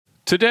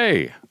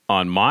Today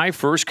on my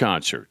first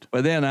concert.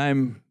 But then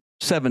I'm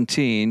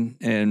 17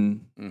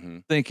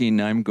 and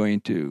thinking I'm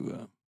going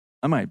to,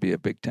 I might be a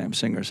big time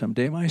singer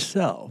someday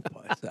myself,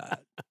 I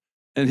thought.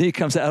 And he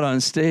comes out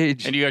on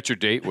stage. And you got your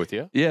date with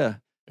you? Yeah.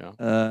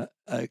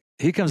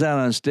 He comes out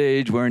on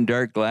stage wearing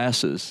dark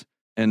glasses.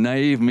 And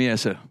naive me, I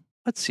said,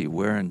 what's he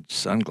wearing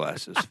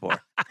sunglasses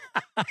for?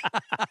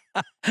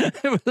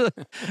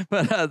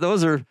 But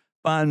those are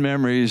fond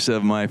memories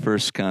of my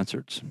first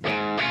concerts.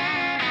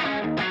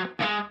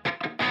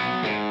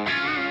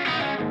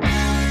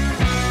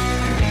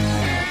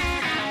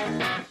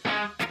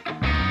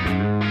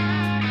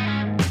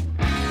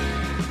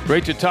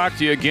 Great to talk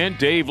to you again.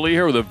 Dave Lee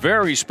here with a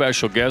very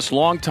special guest,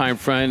 longtime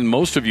friend.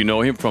 Most of you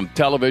know him from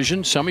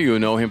television. Some of you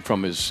know him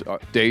from his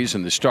days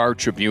in the Star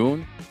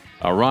Tribune.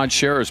 Ron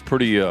Schara is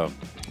pretty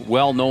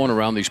well known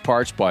around these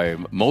parts by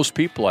most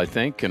people, I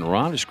think. And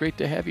Ron, it's great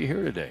to have you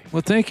here today.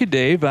 Well, thank you,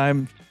 Dave.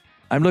 I'm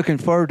looking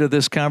forward to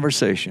this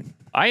conversation.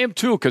 I am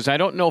too, because I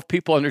don't know if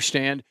people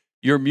understand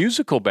your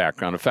musical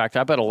background. In fact,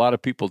 I bet a lot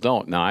of people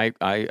don't. Now,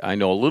 I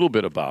know a little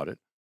bit about it,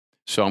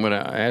 so I'm going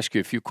to ask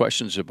you a few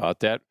questions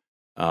about that.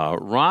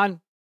 Ron,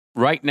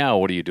 right now,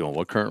 what are you doing?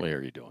 What currently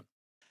are you doing?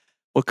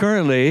 Well,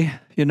 currently,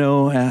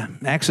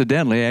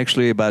 accidentally,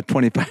 actually, about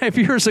 25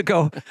 years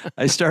ago,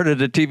 I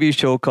started a TV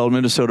show called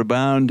Minnesota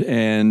Bound,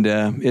 and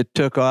it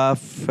took off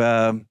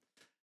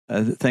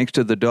thanks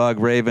to the dog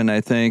Raven,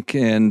 I think.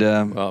 And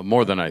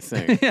more than I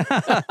think.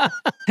 Yeah,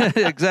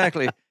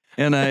 exactly.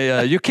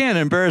 And you can't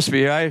embarrass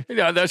me.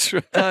 Yeah, that's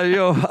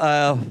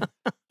right.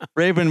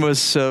 Raven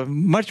was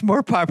much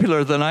more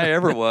popular than I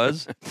ever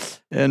was.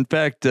 In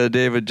fact,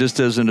 David, just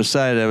as an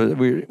aside,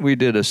 we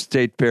did a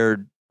state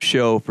fair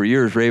show for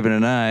years, Raven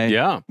and I.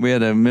 Yeah. We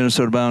had a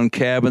Minnesota Bound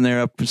cabin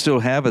there, still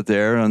have it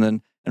there.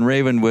 And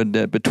Raven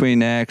would,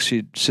 between acts,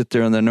 she'd sit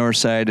there on the north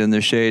side in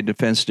the shade, the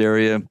fenced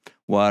area,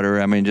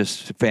 water,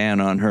 just fan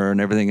on her and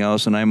everything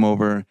else. And I'm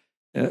over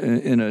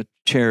in a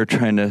chair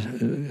trying to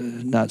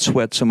not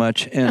sweat so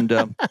much.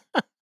 And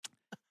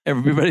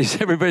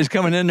everybody's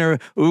coming in there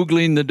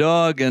oogling the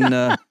dog.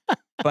 And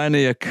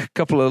finally a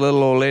couple of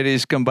little old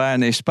ladies come by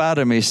and they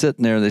spotted me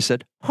sitting there. They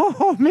said,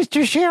 "Oh,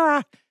 Mr.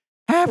 Schara,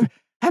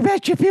 I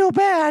bet you feel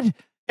bad.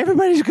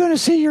 Everybody's going to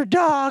see your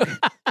dog."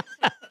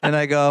 And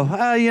I go,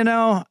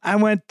 I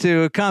went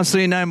to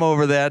counseling. I'm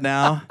over that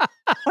now.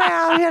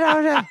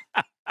 Well,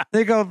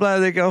 they go,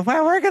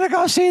 well, we're going to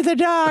go see the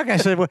dog. I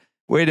said, well,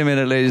 wait a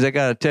minute, ladies. I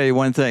got to tell you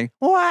one thing.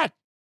 What?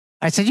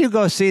 I said, you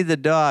go see the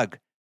dog.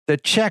 The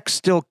checks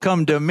still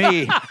come to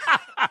me.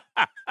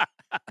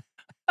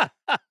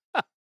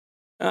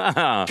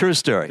 True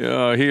story.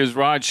 He is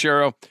Ron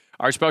Schara.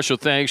 Our special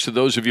thanks to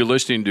those of you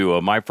listening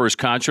to My First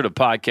Concert, a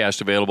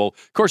podcast available,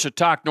 of course, at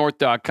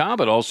talknorth.com,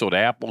 but also at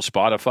Apple,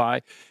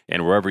 Spotify,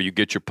 and wherever you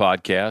get your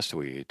podcast.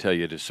 We tell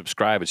you to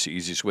subscribe. It's the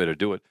easiest way to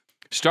do it.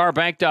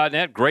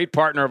 Starbank.net, great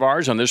partner of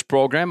ours on this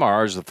program.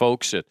 Ours, the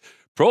folks at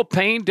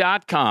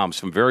propane.com.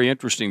 Some very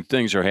interesting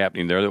things are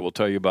happening there that we'll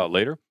tell you about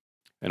later.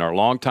 And our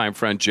longtime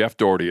friend, Jeff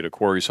Doherty at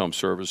Aquarius Home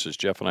Services.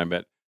 Jeff and I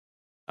met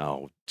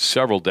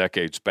several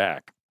decades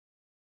back.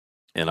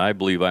 And I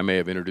believe I may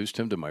have introduced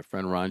him to my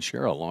friend Ron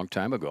Schara a long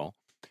time ago.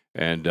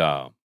 And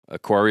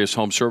Aquarius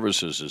Home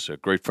Services is a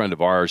great friend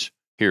of ours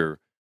here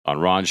on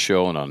Ron's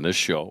show and on this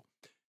show.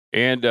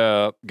 And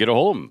get a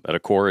hold of them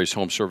at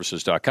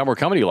AquariusHomeservices.com. We're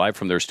coming to you live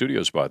from their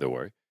studios, by the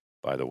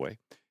way.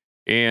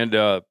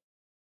 And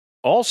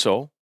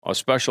also, a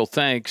special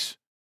thanks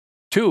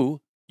to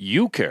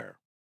UCare.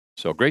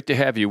 So great to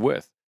have you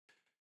with.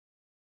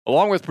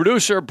 Along with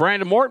producer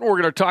Brandon Morton, we're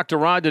going to talk to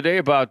Ron today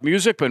about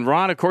music. And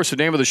Ron, of course, the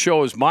name of the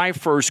show is My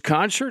First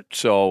Concert.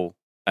 So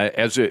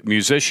as a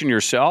musician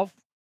yourself,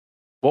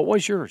 what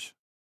was yours?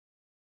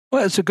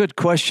 Well, it's a good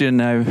question.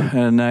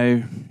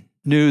 I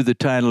knew the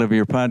title of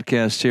your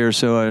podcast here,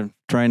 so I'm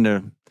trying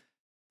to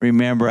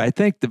remember. I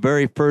think the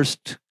very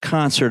first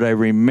concert I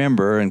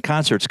remember, and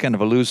concert's kind of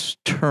a loose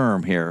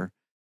term here,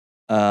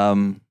 I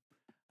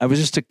was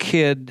just a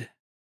kid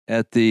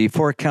at the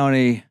Fort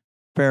County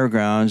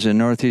Fairgrounds in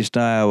Northeast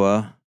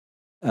Iowa,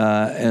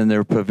 and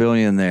their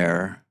pavilion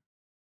there.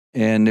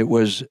 And it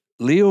was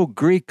Leo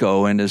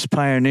Greco and his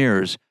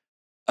Pioneers,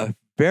 a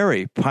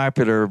very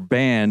popular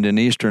band in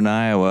eastern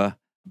Iowa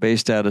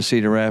based out of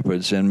Cedar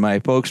Rapids. And my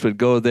folks would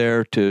go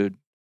there to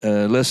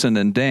listen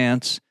and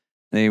dance.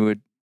 They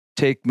would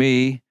take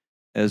me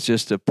as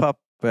just a pup,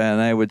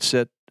 and I would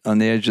sit on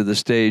the edge of the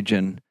stage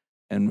and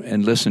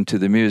listen to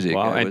the music.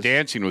 Wow, and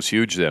dancing was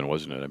huge then,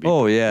 wasn't it?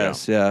 Yeah.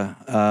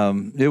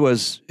 It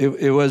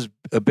was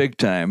a big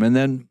time. And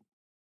then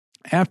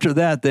after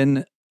that,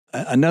 then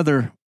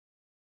another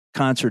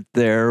concert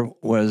there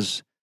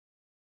was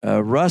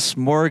Russ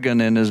Morgan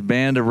and his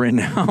Band of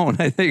Renown,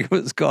 I think it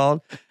was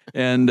called.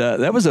 And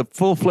that was a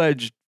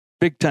full-fledged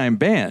big-time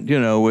band,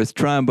 with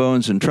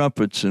trombones and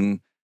trumpets and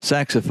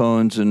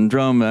saxophones and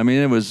drum. I mean,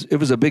 it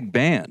was a big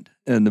band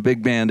in the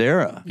big band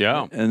era.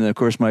 Yeah. And, of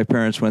course, my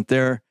parents went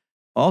there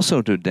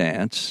also to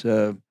dance.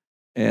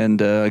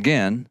 And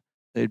again,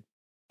 they'd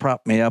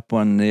prop me up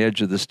on the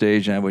edge of the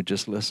stage and I would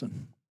just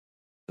listen.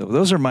 So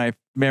those are my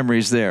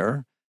memories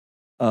there.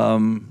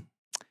 And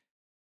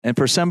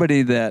for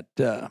somebody that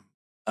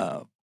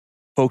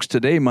folks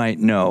today might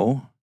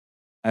know,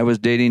 I was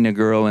dating a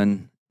girl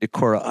in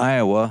Decorah,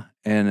 Iowa,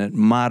 and at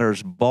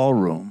Matter's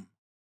Ballroom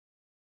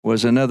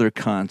was another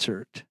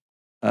concert.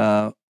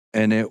 And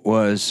it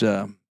was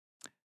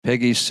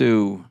Peggy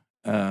Sue.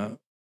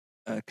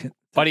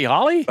 Buddy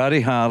Holly?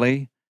 Buddy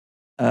Holly.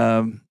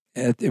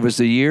 It was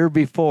the year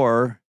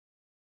before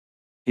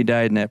he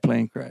died in that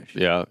plane crash.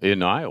 Yeah,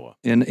 in Iowa.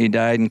 He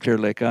died in Clear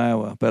Lake,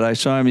 Iowa. But I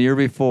saw him the year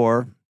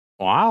before.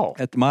 Wow.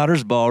 At the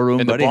Matter's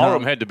Ballroom. And Buddy the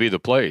ballroom Holly. had to be the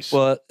place.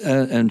 Well,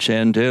 and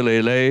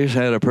Chantilly Lace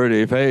had a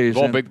pretty face.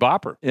 Oh, Big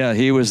Bopper. Yeah,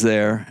 he was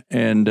there.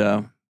 And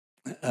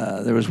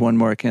there was one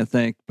more I can't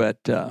think.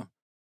 But I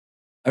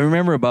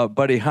remember about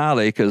Buddy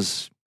Holly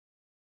because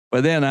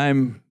by then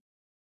I'm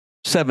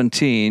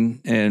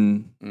 17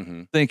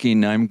 and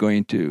thinking I'm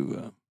going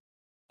to,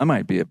 I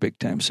might be a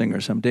big-time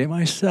singer someday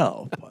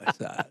myself, I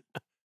thought.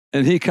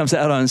 And he comes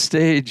out on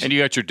stage. And you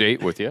got your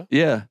date with you?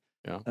 Yeah.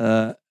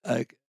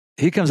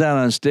 He comes out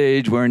on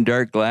stage wearing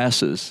dark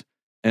glasses.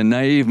 And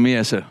naive me,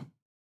 I said,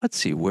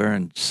 what's he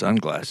wearing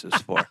sunglasses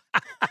for?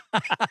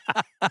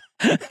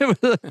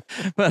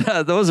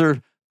 But those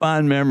are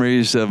fond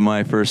memories of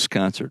my first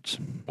concerts.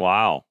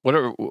 Wow.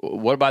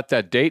 What about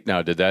that date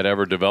now? Did that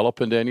ever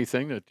develop into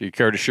anything that you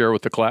care to share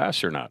with the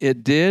class or not?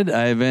 It did.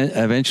 I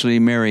eventually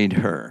married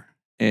her.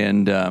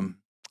 And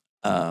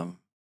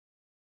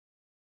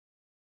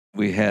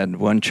we had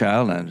one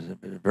child, and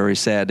it was a very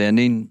sad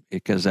ending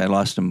because I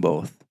lost them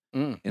both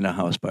in a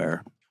house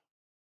fire.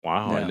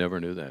 Wow, Yeah. I never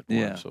knew that. Boy,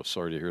 Yeah. I'm so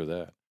sorry to hear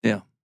that.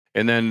 Yeah.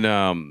 And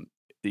then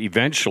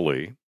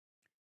eventually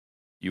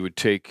you would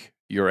take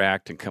your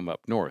act and come up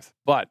north.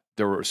 But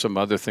there were some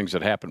other things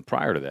that happened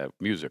prior to that,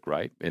 music,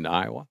 right, in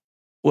Iowa?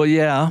 Well,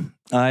 yeah.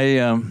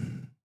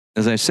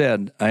 As I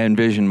said, I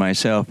envisioned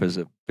myself as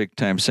a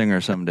big-time singer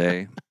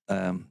someday.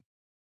 It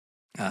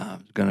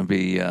was going to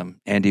be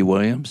Andy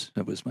Williams.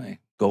 That was my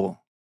goal.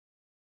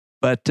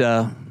 But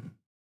so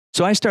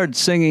I started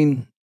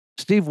singing.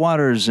 Steve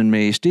Waters and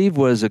me. Steve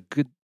was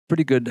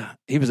pretty good.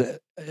 He was a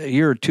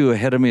year or two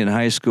ahead of me in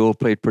high school,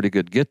 played pretty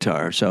good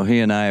guitar. So he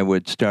and I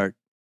would start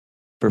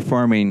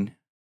performing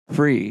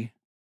free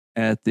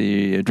at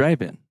the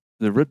drive-in,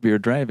 the root beer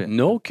drive-in.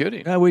 No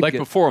kidding. Yeah, like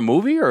before a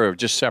movie or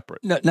just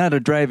separate? Not a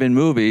drive-in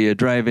movie, a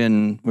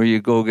drive-in where you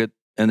go get,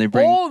 and they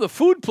bring... Oh, the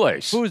food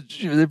place.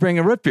 They bring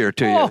a root beer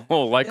to you.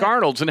 Oh, like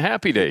Arnold's in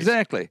Happy Days.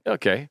 Exactly.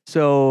 Okay.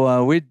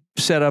 So we'd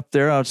set up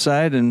there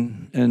outside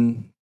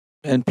and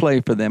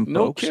play for them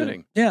No folks.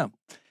 kidding. Yeah.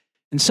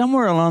 And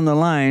somewhere along the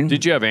line...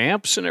 Did you have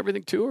amps and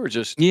everything too, or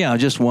just... Yeah,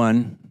 just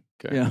one.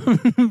 Okay. Yeah.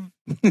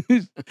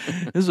 This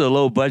is a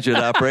low-budget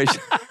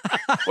operation.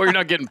 Well, you're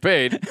not getting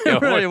paid. You know,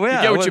 Right, you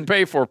well, get what you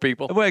pay for,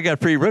 people. Well, I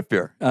got free root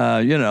beer.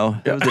 That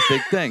was a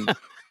big thing.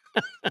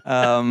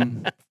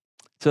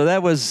 So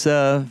that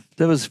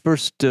was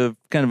first kind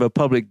of a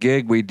public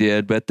gig we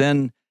did, but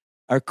then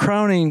our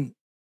crowning,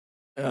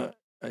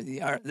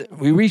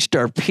 we reached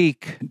our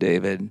peak,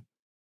 David.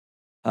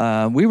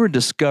 We were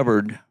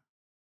discovered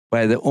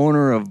by the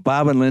owner of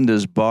Bob and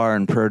Linda's Bar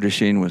in Prairie du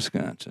Chien,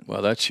 Wisconsin.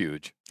 Well, that's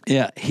huge.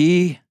 Yeah,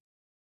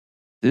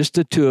 just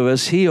the two of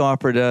us, he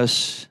offered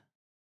us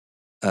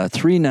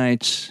 3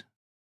 nights,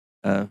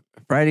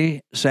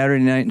 Friday,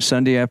 Saturday night, and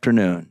Sunday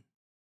afternoon,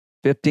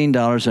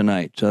 $15 a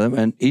night. So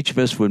and each of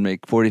us would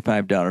make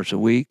 $45 a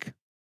week.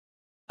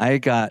 I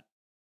got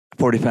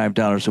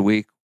 $45 a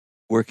week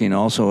working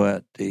also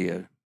at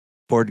the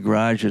Ford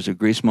garage as a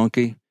grease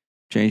monkey,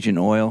 changing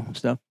oil and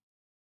stuff.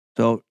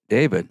 So,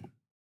 David,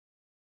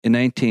 in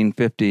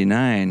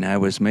 1959, I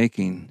was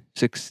making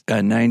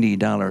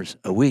 $90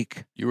 a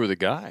week. You were the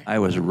guy. I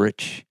was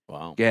rich.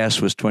 Wow. Gas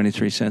was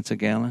 23 cents a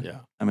gallon. Yeah.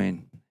 I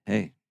mean,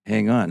 hey,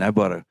 hang on. I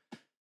bought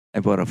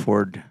a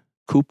Ford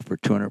Coupe for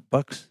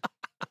 $200.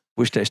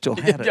 Wished I still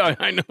had it. Yeah,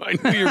 I knew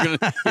you were going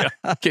to.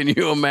 Yeah. Can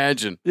you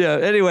imagine? Yeah.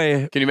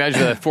 Anyway. Can you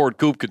imagine that Ford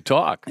Coupe could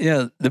talk?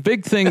 Yeah. The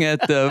big thing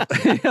at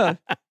the.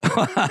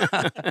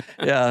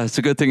 Yeah, it's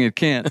a good thing it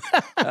can't.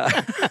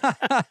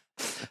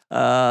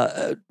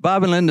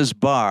 Bob and Linda's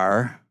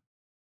Bar.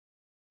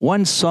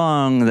 One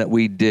song that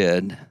we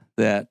did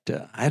that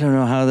I don't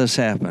know how this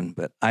happened,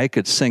 but I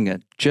could sing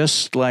it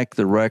just like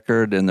the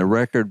record, and the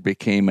record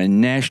became a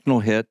national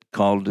hit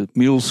called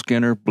Mule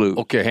Skinner Blues.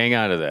 Okay, hang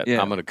on to that.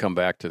 Yeah. I'm going to come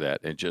back to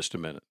that in just a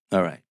minute.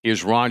 All right.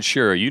 Here's Ron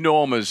Schara. You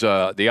know him as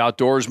the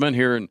outdoorsman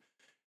here in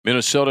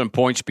Minnesota and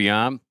points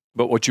beyond.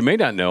 But what you may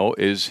not know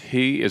is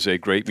he is a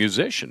great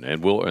musician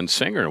and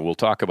singer. And we'll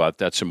talk about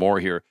that some more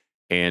here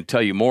and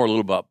tell you more a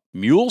little about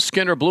Mule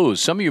Skinner Blues.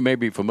 Some of you may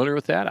be familiar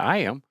with that. I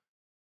am.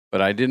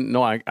 But I didn't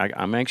know.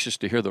 I'm anxious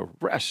to hear the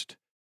rest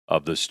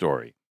of the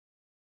story.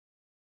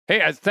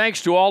 Hey,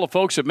 thanks to all the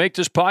folks that make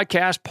this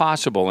podcast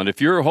possible. And if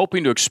you're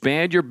hoping to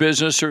expand your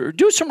business or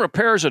do some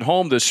repairs at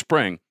home this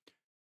spring,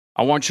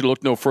 I want you to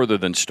look no further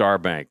than Star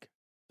Bank.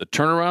 The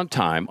turnaround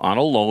time on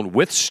a loan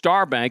with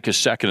Star Bank is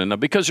second to none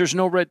because there's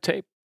no red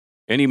tape.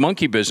 Any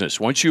monkey business,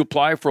 once you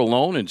apply for a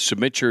loan and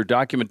submit your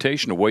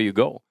documentation, away you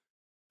go.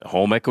 The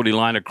home equity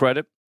line of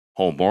credit,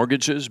 home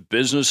mortgages,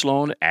 business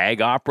loan,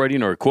 ag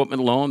operating or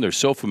equipment loan. They're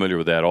so familiar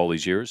with that all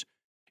these years.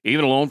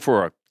 Even a loan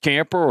for a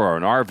camper or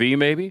an RV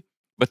maybe.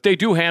 But they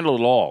do handle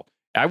it all.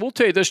 I will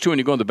tell you this, too, when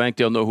you go in the bank,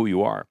 they'll know who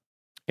you are.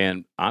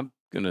 And I'm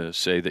going to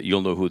say that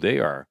you'll know who they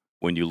are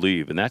when you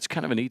leave. And that's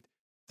kind of a neat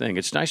thing.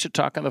 It's nice to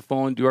talk on the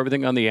phone, do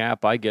everything on the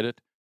app. I get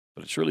it.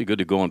 But it's really good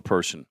to go in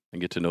person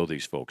and get to know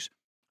these folks.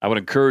 I would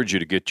encourage you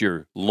to get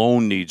your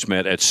loan needs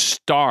met at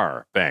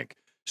Star Bank.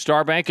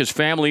 Star Bank is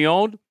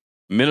family-owned,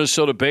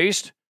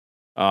 Minnesota-based.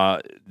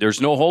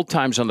 There's no hold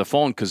times on the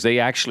phone because they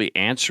actually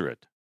answer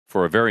it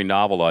for a very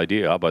novel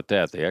idea. How about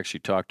that? They actually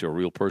talk to a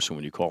real person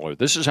when you call her.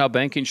 This is how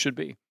banking should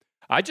be.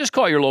 I just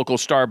call your local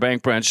Star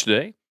Bank branch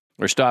today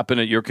or stop in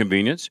at your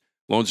convenience.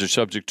 Loans are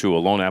subject to a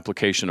loan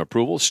application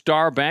approval.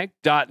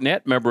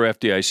 Starbank.net, member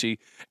FDIC,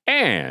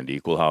 and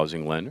equal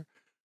housing lender.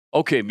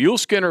 Okay, Mule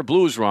Skinner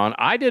Blues, Ron.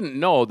 I didn't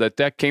know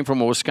that came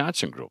from a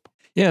Wisconsin group.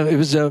 Yeah, it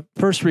was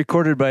first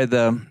recorded by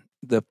the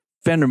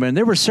Fenderman.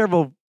 There were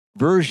several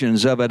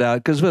versions of it out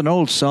because it was an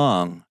old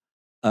song,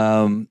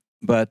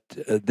 but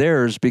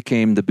theirs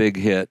became the big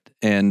hit.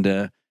 And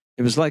it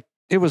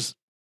was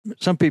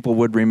some people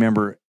would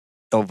remember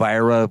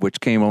Elvira, which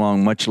came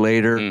along much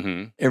later.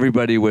 Mm-hmm.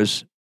 Everybody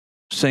was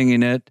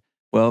singing it.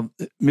 Well,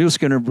 Mule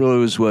Skinner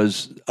Blues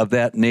was of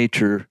that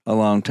nature a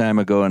long time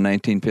ago in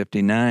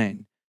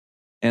 1959.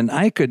 And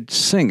I could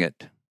sing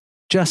it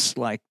just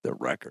like the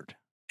record.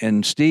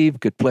 And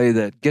Steve could play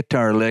that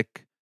guitar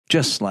lick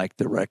just like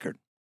the record.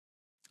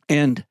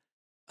 And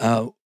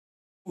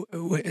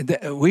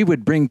we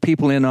would bring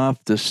people in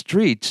off the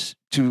streets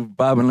to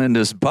Bob and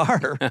Linda's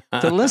bar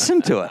to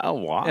listen to it. Oh,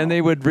 wow. And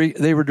they would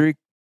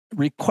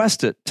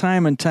request it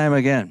time and time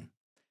again.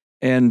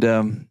 And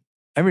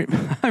I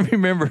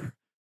remember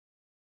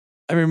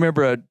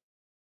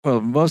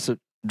most of the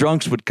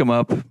drunks would come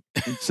up and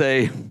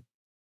say,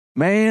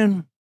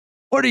 "Man,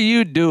 what are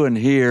you doing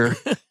here?"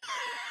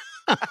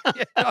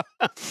 I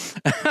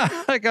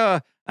go,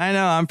 "I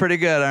know, I'm pretty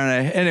good, aren't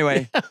I?"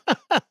 Anyway,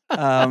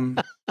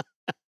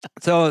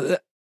 so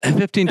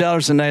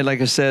 $15 a night,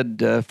 like I said,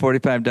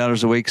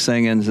 $45 a week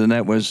singing, and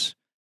that was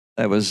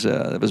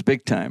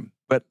big time.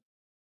 But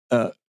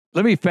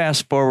let me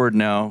fast forward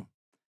now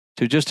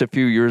to just a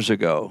few years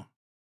ago.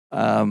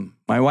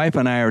 My wife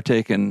and I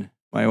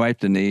my wife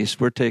Denise,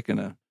 we're taking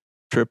a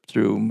trip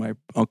through. My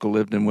uncle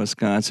lived in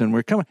Wisconsin.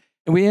 We're coming.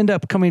 And we end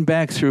up coming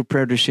back through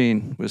Prairie du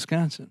Chien,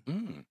 Wisconsin.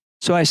 Mm.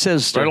 So I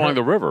says to right her, along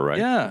the river, right?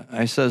 Yeah.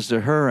 I says to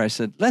her, I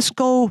said, let's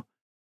go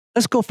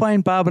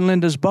find Bob and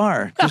Linda's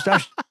bar. Just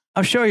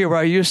I'll show you where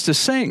I used to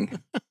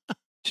sing.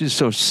 She's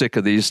so sick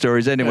of these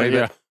stories anyway.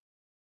 Yeah.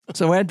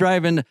 So I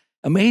drive in.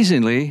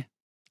 Amazingly,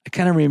 I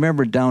kind of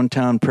remember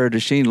downtown Prairie du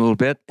Chien a little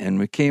bit, and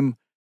we came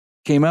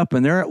up,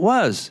 and there it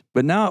was.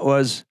 But now it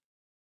was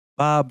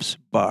Bob's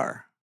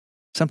bar.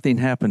 Something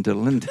happened to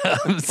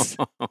Linda's.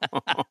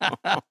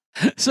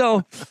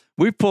 So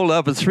we pulled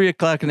up at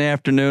 3:00 in the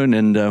afternoon,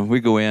 and we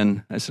go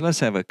in. I said,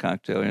 let's have a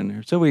cocktail in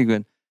here. So we go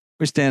in.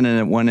 We're standing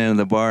at one end of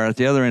the bar. At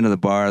the other end of the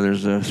bar,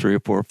 there's 3 or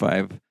 4 or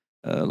 5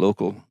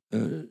 local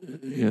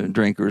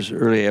drinkers,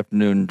 early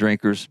afternoon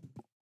drinkers.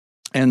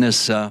 And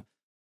this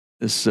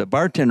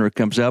bartender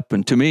comes up,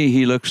 and to me,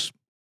 he looks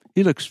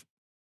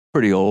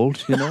pretty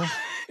old, you know.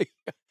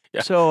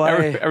 Yeah. So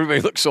everybody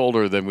looks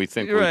older than we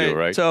think we do,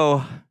 right?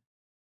 So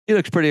he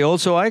looks pretty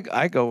old. So I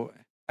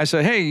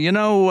said, hey, you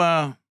know,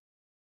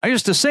 I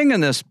used to sing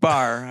in this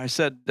bar. I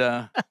said,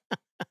 a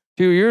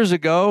few years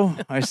ago,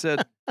 I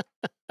said,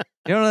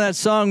 you know that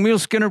song, Mule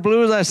Skinner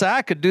Blues? I said,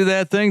 I could do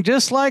that thing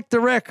just like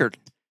the record.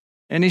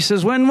 And he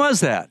says, when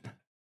was that?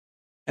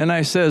 And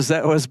I says,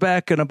 that was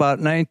back in about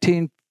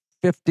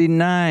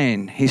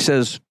 1959. He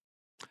says,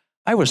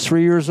 I was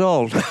 3 years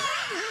old.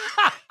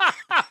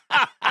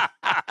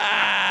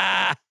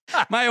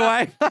 My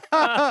wife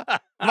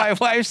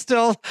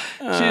still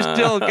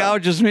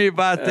gouges me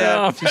about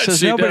that. She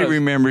says, nobody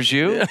remembers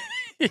you.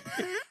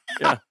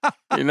 Yeah.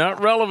 You're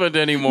not relevant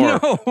anymore.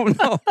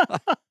 No.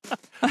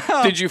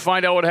 Did you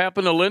find out what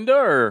happened to Linda?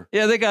 Or?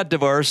 Yeah, they got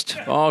divorced.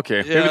 Oh,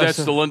 okay. Maybe that's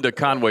the Linda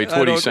Conway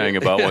Twitty sang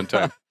about one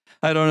time.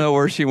 I don't know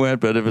where she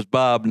went, but it was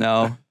Bob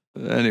now.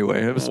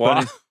 Anyway, it was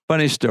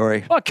funny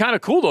story. Well, kind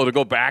of cool, though, to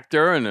go back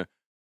there and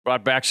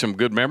brought back some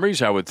good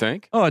memories, I would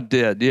think. Oh, it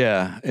did,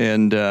 yeah.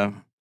 And,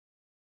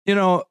 you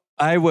know,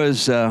 I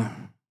was,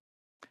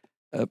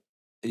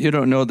 you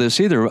don't know this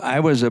either, I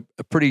was a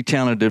pretty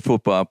talented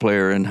football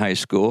player in high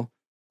school.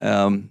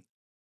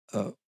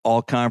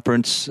 All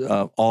conference,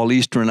 all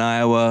Eastern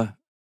Iowa,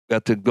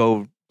 got to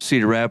go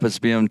Cedar Rapids,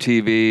 be on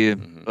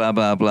TV, blah,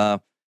 blah, blah.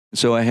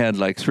 So I had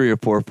like 3 or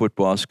 4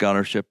 football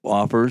scholarship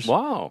offers.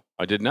 Wow.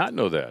 I did not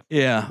know that.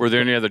 Yeah. Were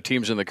there any other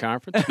teams in the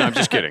conference? No, I'm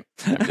just kidding.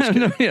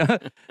 Yeah.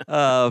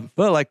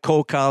 Well, like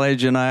Cole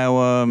College in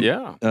Iowa.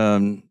 Yeah.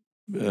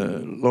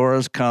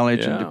 Laura's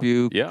College in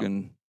Dubuque. Yeah.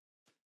 And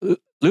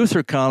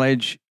Luther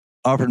College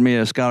offered me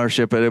a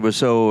scholarship, but it was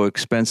so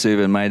expensive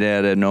and my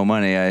dad had no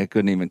money, I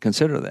couldn't even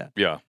consider that.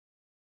 Yeah.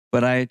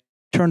 But I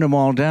turned them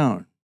all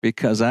down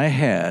because I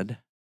had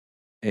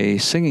a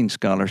singing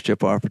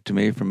scholarship offered to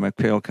me from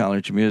McPhail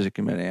College of Music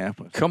in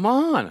Minneapolis. Come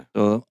on.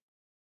 So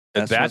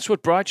That's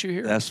what brought you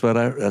here? That's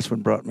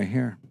what brought me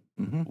here.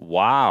 Mm-hmm.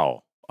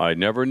 Wow. I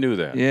never knew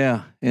that.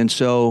 Yeah. And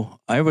so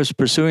I was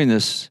pursuing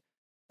this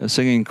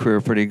singing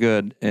career pretty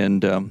good.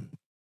 And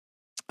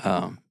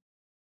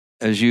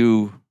as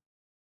you,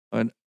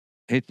 I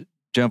hate to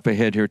jump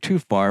ahead here too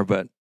far,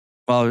 but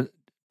I'll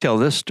tell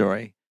this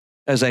story.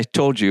 As I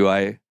told you,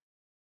 I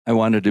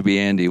wanted to be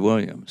Andy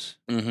Williams.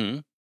 Mm-hmm.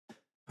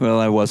 Well,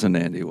 I wasn't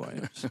Andy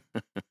Williams.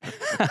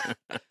 I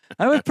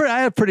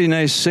had a pretty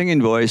nice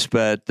singing voice,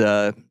 but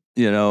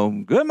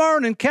good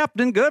morning,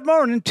 Captain. Good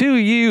morning to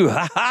you.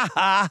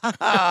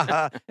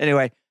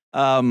 Anyway,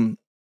 I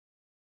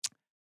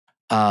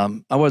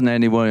wasn't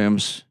Andy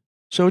Williams.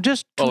 So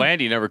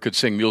Andy never could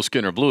sing Mule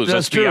Skinner Blues. That's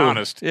Let's true. be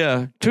honest.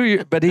 Yeah, 2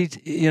 years. But he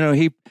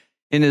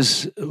in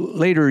his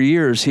later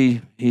years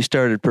he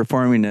started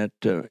performing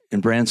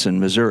in Branson,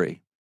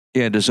 Missouri.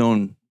 He had his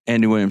own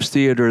Andy Williams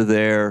Theater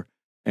there,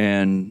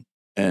 and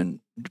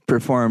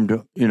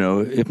performed,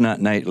 if not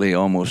nightly,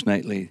 almost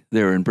nightly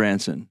there in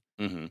Branson.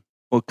 Mm-hmm.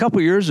 Well, a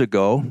couple years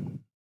ago,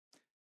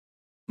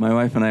 my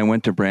wife and I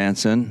went to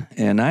Branson,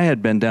 and I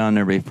had been down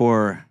there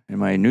before in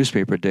my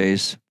newspaper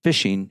days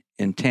fishing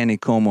in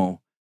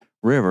Taneycomo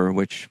River,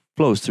 which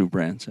flows through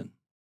Branson.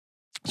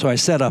 So I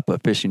set up a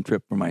fishing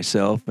trip for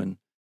myself,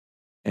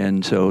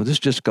 and so this is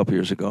just a couple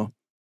years ago,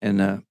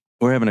 and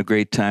we're having a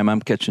great time.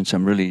 I'm catching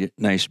some really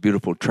nice,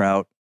 beautiful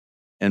trout,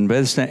 and by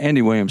this time,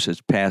 Andy Williams has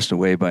passed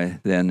away by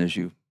then,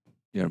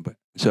 but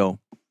so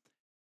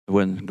I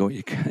wouldn't go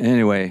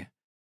anyway.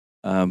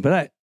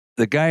 But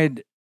the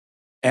guide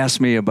asked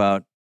me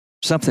about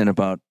something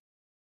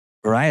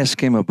or I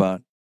asked him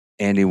about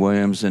Andy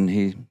Williams, and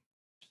he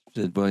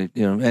said, well,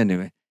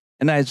 anyway.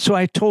 And I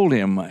told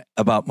him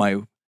about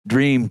my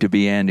dream to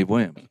be Andy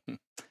Williams.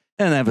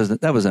 And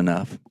that was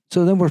enough.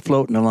 So then we're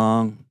floating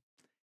along,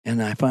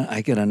 and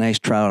I get a nice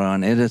trout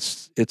on it.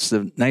 It's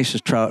the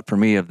nicest trout for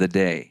me of the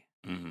day.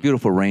 Mm-hmm.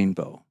 Beautiful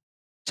rainbow.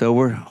 So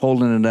we're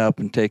holding it up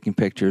and taking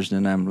pictures,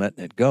 and I'm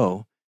letting it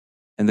go.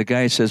 And the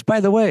guy says, by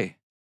the way,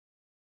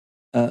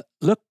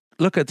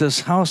 look at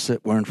this house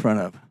that we're in front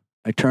of.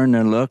 I turned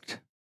and looked,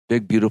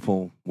 big,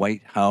 beautiful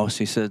white house.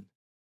 He said,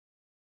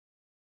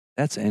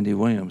 that's Andy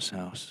Williams'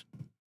 house.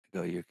 I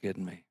go, you're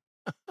kidding me.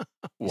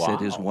 He Wow. said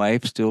his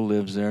wife still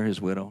lives there, his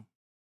widow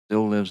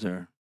still lives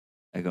there.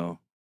 I go,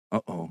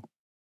 uh-oh,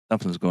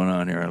 something's going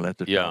on here. I let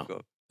the dog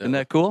go. Isn't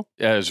that cool?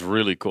 Yeah, it's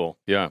really cool.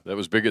 Yeah, that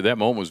was bigger. That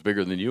moment was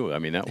bigger than you. I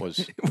mean, it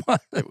was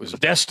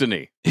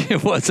destiny.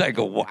 It was. I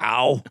go,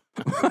 wow.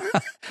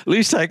 At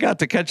least I got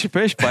to catch a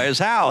fish by his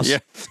house.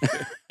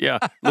 Yeah.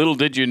 Little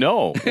did you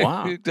know.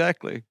 Wow.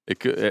 Exactly.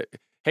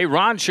 Hey,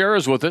 Ron Schara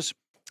is with us.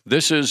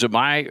 This is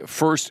my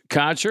first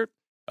concert.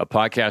 A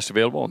podcast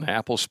available on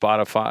Apple,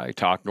 Spotify,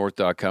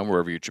 TalkNorth.com,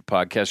 wherever you get your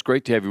podcast.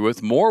 Great to have you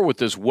with. More with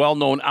this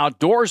well-known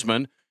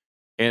outdoorsman,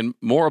 and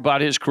more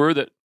about his career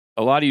that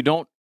a lot of you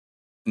don't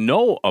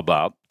know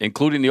about,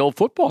 including the old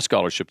football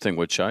scholarship thing,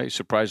 which I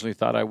surprisingly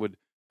thought I would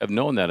have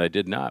known that. I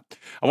did not.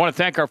 I want to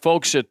thank our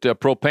folks at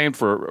Propane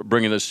for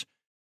bringing this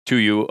to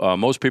you.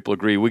 Most people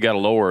agree we got to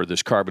lower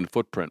this carbon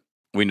footprint.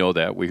 We know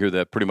that. We hear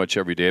that pretty much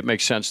every day. It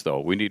makes sense, though.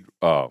 We need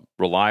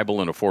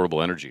reliable and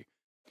affordable energy.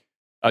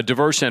 A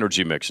diverse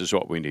energy mix is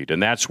what we need,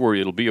 and that's where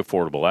it'll be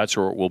affordable. That's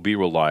where it will be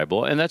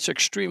reliable, and that's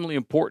extremely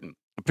important,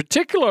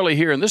 particularly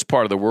here in this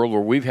part of the world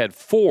where we've had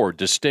 4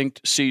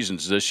 distinct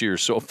seasons this year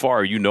so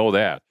far. You know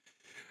that.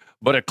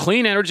 But a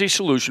clean energy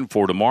solution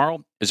for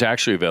tomorrow is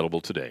actually available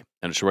today,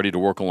 and it's ready to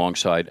work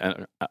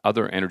alongside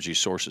other energy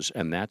sources,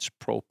 and that's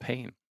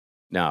propane.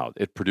 Now,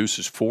 it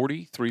produces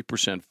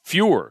 43%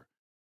 fewer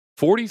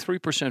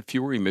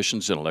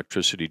emissions than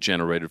electricity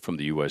generated from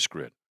the U.S.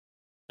 grid.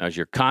 Now, as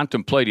you're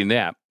contemplating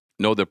that,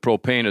 know that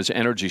propane is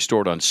energy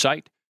stored on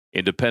site,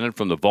 independent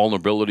from the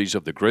vulnerabilities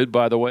of the grid,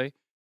 by the way.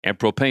 And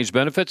propane's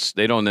benefits,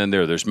 they don't end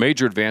there. There's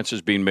major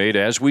advances being made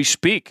as we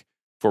speak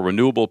for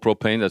renewable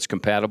propane that's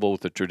compatible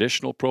with the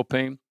traditional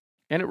propane,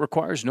 and it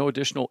requires no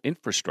additional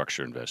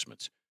infrastructure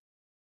investments.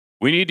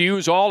 We need to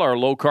use all our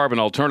low-carbon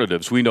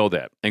alternatives, we know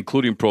that,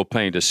 including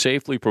propane, to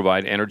safely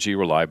provide energy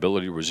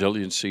reliability,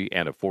 resiliency,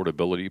 and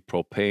affordability.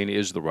 Propane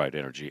is the right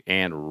energy.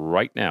 And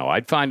right now,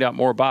 I'd find out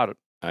more about it.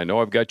 I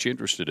know I've got you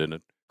interested in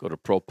it. Go to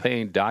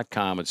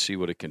propane.com and see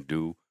what it can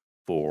do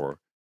for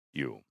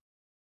you.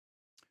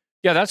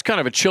 Yeah, that's kind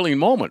of a chilling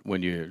moment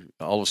when you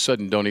all of a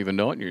sudden don't even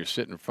know it and you're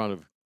sitting in front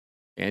of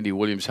Andy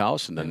Williams'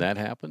 house and then that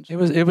happens. It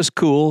was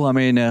cool. I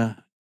mean, it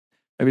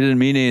didn't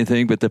mean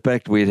anything, but the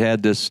fact we'd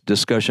had this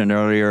discussion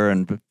earlier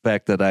and the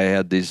fact that I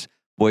had these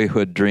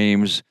boyhood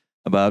dreams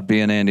about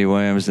being Andy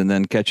Williams and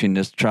then catching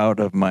this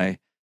trout of my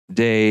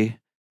day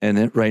and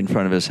it right in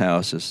front of his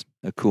house is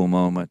a cool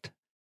moment.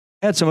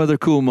 Had some other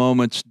cool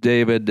moments,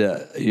 David.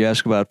 You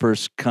asked about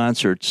first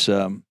concerts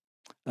to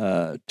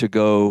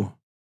go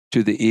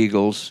to the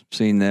Eagles,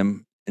 seen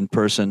them in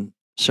person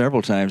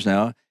several times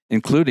now,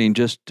 including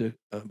just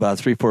about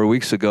 3-4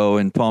 weeks ago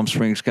in Palm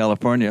Springs,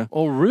 California.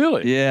 Oh,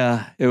 really?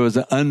 Yeah, it was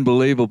an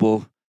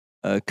unbelievable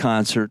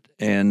concert,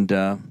 and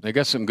they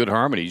got some good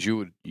harmonies. You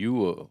would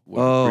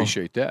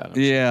appreciate that.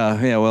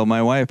 Yeah. Well,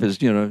 my wife is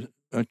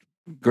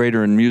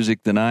greater in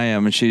music than I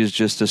am, and she's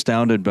just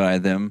astounded by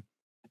them.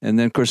 And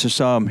then, of course, I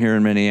saw him here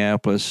in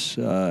Minneapolis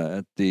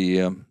at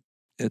the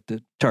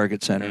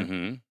Target Center,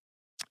 Mm-hmm.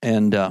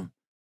 and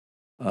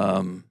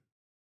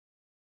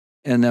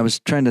and I was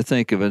trying to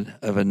think of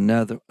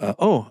another.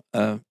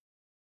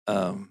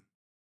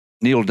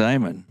 Neil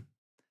Diamond.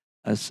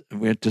 We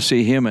went to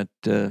see him at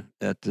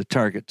the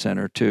Target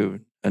Center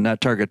too,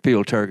 not Target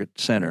Field, Target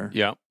Center.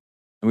 Yeah.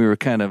 And we were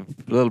kind of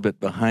a little bit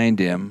behind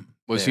him.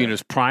 Was he in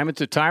his prime at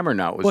the time or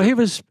not? He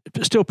was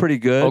still pretty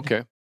good.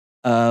 Okay.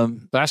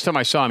 Last time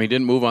I saw him, he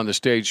didn't move on the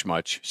stage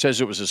much.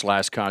 Says it was his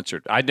last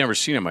concert. I'd never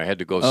seen him. I had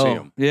to go see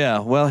him. Yeah.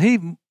 Well,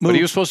 but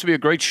he was supposed to be a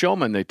great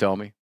showman, they tell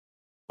me.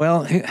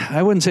 Well,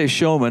 I wouldn't say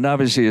showman.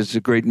 Obviously, he's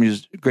a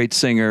great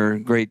singer,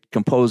 great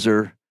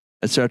composer,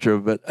 etc.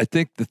 But I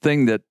think the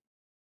thing that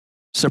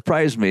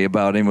surprised me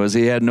about him was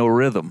he had no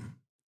rhythm.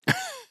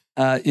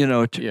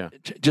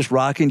 Just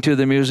rocking to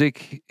the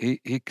music.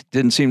 He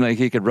didn't seem like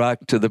he could rock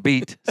to the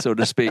beat, so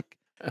to speak.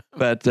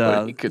 But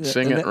he could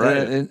sing it,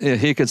 right?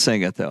 He could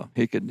sing it, though.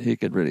 He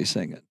could really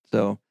sing it.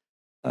 So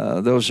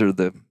those are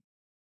the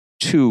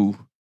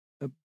two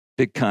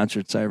big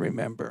concerts I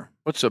remember.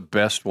 What's the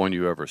best one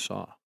you ever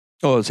saw?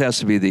 Oh, it has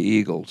to be the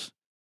Eagles.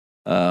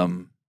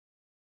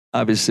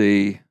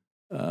 Obviously,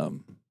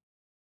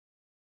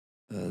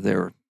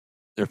 they're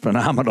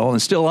phenomenal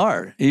and still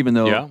are, even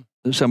though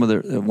some of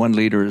the one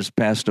leader has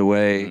passed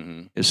away.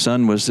 Mm-hmm. His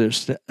son was there,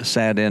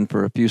 sat in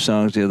for a few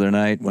songs the other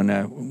night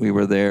when we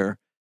were there.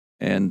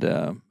 And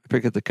I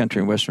forget the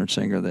country and western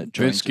singer that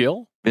joined. Vince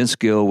Gill? Vince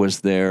Gill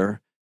was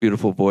there.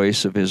 Beautiful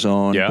voice of his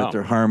own. Yeah. But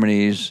their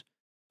harmonies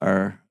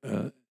are...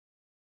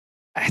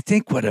 I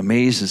think what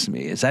amazes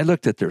me is I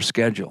looked at their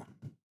schedule.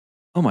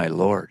 Oh, my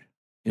Lord.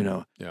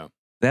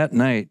 That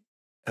night,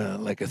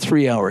 like a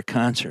 3-hour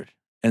concert.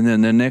 And then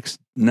the next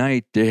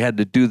night, they had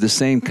to do the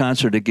same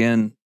concert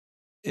again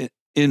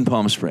in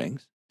Palm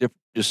Springs.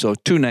 Just so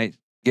 2-night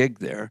gig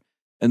there.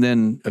 And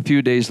then a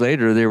few days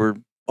later, they were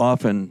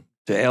off to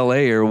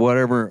L.A. or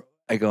whatever.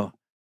 I go,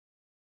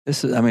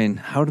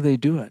 how do they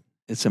do it?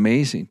 It's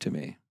amazing to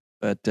me.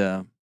 But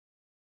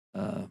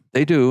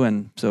they do,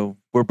 and so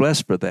we're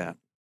blessed for that.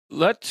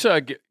 Let's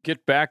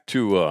get back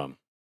to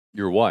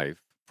your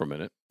wife for a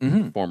minute,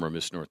 former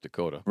Miss North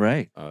Dakota.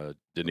 Right.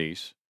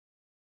 Denise.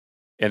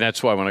 And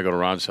that's why when I go to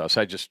Ron's house,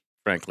 I just,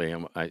 frankly,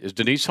 is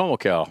Denise home?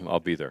 Okay, I'll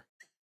be there.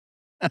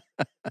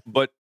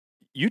 But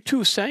you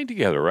two sang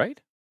together,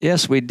 right?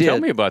 Yes, we did. Tell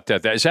me about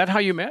that. Is that how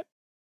you met?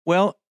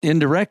 Well,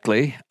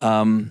 indirectly.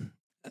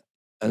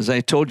 As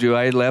I told you,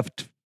 I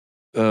left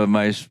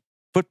my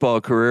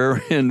football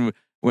career and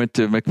went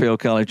to McPhail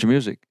College of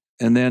Music.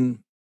 And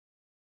then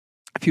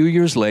a few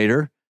years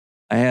later,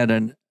 I had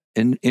an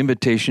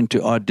invitation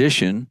to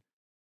audition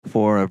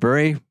for a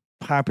very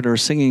popular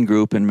singing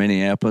group in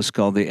Minneapolis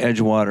called the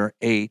Edgewater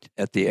 8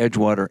 at the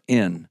Edgewater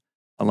Inn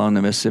along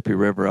the Mississippi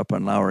River up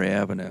on Lowry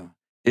Avenue.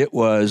 It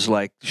was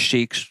like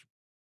Chic's,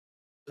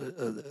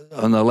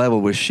 on the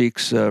level with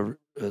Chic's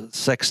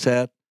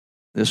sextet.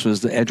 This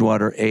was the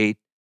Edgewater 8.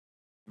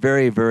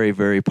 Very, very,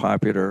 very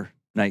popular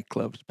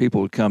nightclubs.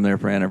 People would come there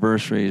for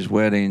anniversaries,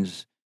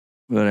 weddings,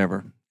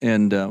 whatever.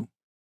 And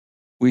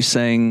we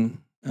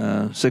sang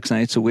 6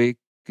 nights a week.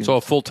 So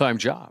a full-time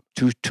job.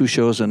 Two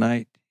shows a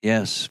night.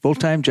 Yes,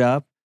 full-time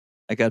job.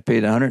 I got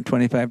paid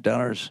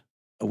 $125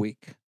 a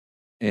week.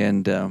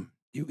 And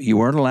you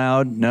weren't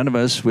allowed, none of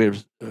us, we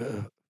have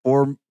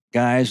 4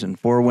 guys and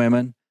 4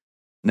 women.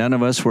 None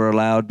of us were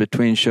allowed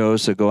between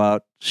shows to go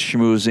out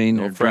schmoozing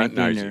or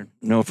drinking.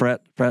 No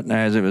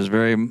fraternizing. It was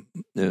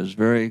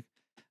very,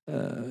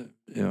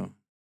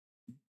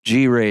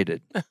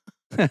 G-rated.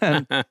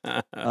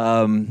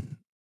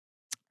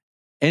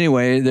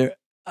 Anyway,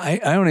 I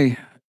only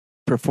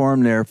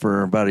performed there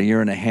for about a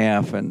year and a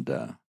half, and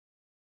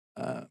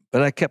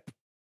but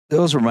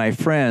those were my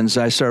friends.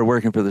 I started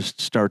working for the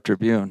Star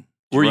Tribune.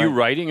 Were you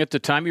writing at the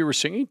time you were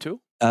singing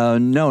too?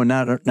 No,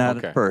 not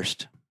at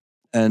first.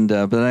 And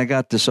but I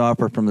got this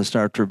offer from the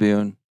Star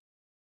Tribune,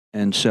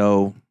 and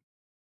so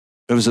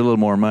it was a little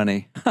more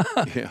money.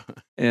 Yeah.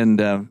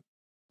 And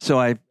so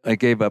I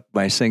gave up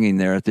my singing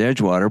there at the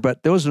Edgewater.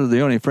 But those were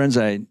the only friends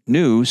I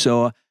knew,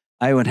 so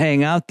I would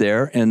hang out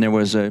there. And there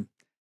was a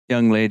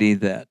young lady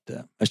that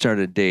I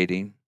started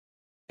dating,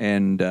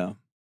 and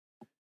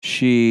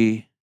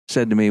she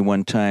said to me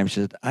one time,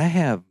 she said, "I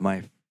have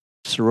my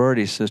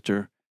sorority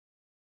sister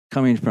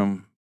coming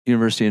from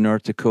University of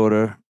North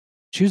Dakota.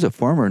 She's a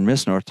former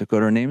Miss North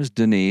Dakota. Her name is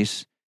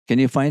Denise. Can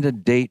you find a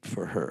date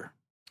for her?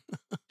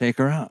 Take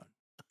her out."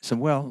 I said,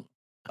 "Well,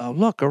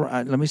 look,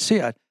 let me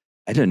see." I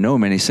didn't know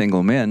many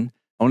single men.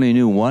 Only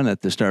knew one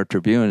at the Star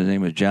Tribune. His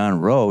name was John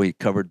Rowe. He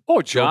covered...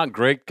 Oh, John,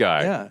 great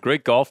guy. Yeah.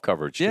 Great golf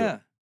coverage, too. Yeah.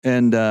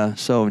 And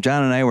so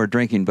John and I were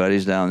drinking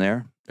buddies down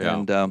there. Yeah.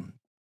 And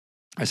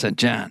I said,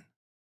 "John,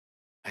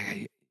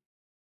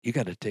 you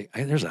got to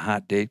there's a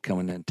hot date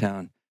coming in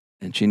town,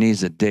 and she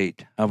needs a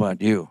date. How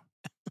about you?"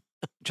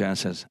 John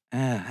says,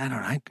 "I don't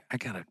know.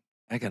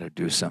 I gotta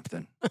do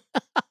something." I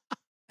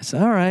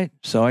said, "All right."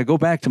 So I go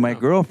back to my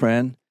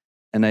girlfriend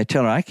and I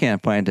tell her I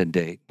can't find a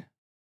date.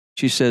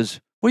 She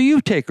says, Well,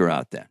 you take her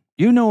out then.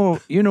 You know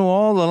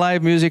all the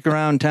live music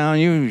around town.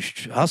 You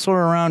hustle her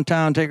around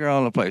town, take her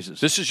all the places.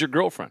 This is your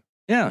girlfriend.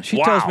 Yeah,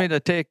 she tells me to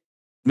take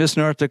Miss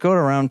North Dakota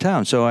around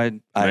town. So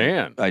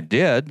I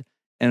did.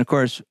 And of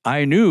course,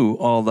 I knew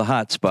all the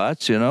hot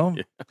spots,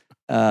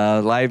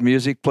 live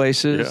music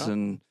places. Yeah.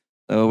 And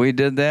we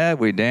did that.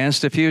 We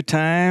danced a few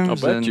times. I'll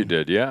bet you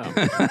did, yeah.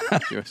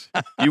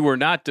 You were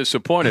not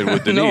disappointed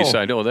with Denise,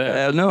 I know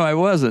that. No, I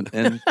wasn't.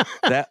 And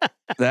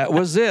that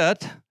was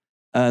it.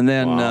 And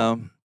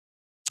then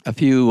a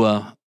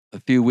few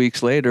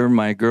weeks later,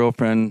 my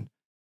girlfriend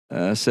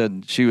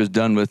said she was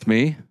done with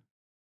me.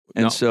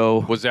 And so...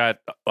 Was that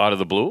out of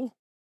the blue?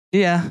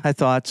 Yeah, I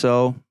thought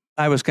so.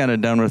 I was kind of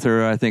done with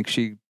her. I think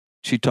she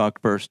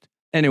talked first.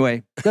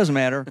 Anyway, doesn't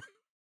matter.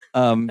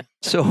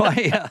 So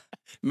I...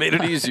 Made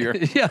it easier.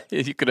 Yeah.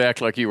 You could act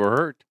like you were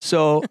hurt.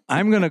 So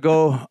I'm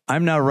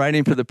now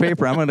writing for the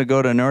paper. I'm going to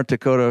go to North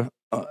Dakota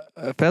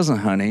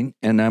pheasant hunting,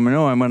 and I'm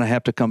going to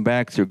have to come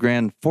back through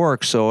Grand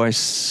Forks. So I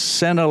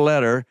sent a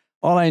letter.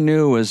 All I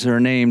knew was her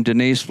name,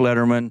 Denise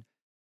Flederman,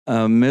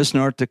 Miss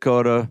North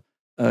Dakota,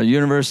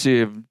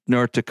 University of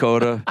North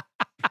Dakota,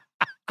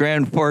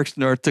 Grand Forks,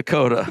 North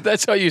Dakota.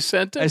 That's how you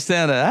sent it? I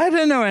sent it. I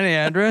didn't know any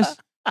address.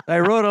 I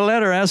wrote a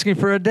letter asking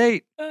for a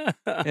date.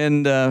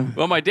 And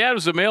well, my dad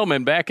was a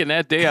mailman back in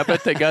that day. I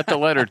bet they got the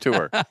letter to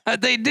her.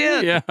 They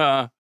did.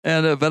 Yeah.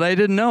 And but I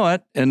didn't know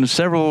it. And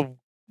several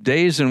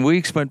days and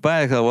weeks went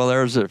by. I thought, well,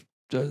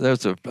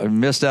 I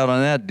missed out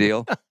on that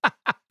deal.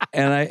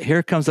 And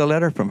here comes a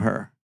letter from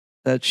her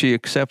that she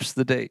accepts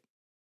the date.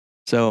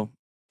 So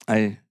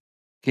I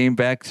came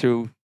back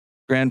through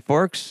Grand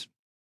Forks,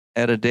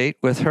 had a date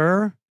with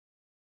her,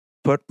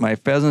 put my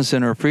pheasants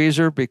in her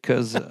freezer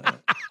because,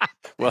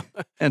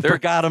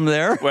 forgot them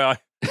there. Well,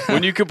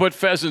 when you could put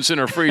pheasants in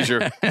her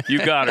freezer,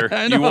 you got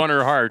her. You won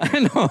her heart.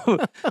 I know.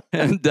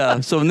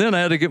 And so then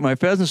I had to get my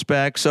pheasants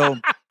back. So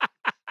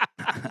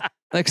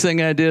next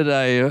thing I did,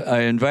 I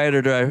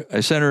invited her.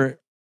 I sent her.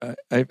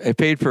 I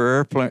paid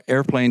for her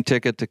airplane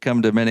ticket to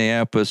come to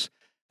Minneapolis.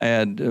 I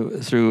had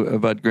through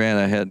Bud Grant.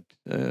 I had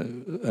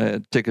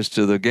tickets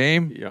to the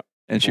game. Yeah.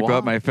 And she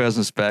brought my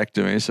pheasants back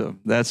to me. So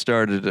that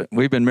started it.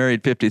 We've been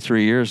married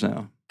 53 years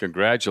now.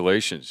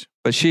 Congratulations.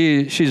 But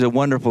she's a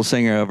wonderful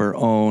singer of her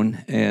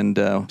own. And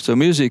so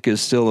music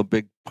is still a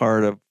big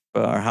part of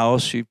our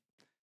house. She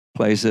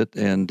plays it.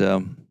 And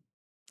so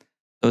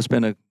it's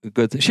been a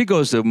good thing. She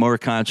goes to more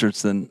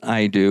concerts than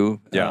I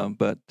do. Yeah.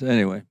 But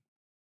anyway.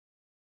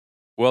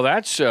 Well,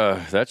 that's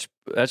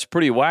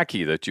pretty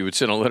wacky that you would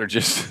send a letter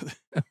just.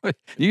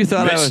 You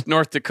thought Miss I was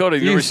North Dakota.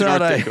 You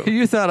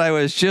thought I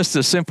was just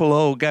a simple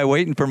old guy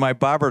waiting for my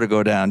barber to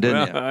go down,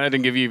 didn't you? I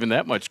didn't give you even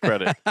that much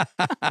credit.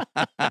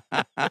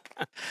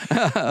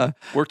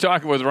 We're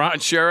talking with Ron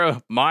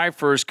Schara, my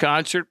first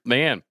concert.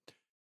 Man,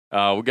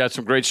 we got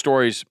some great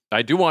stories.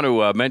 I do want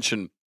to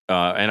mention,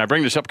 and I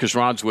bring this up because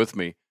Ron's with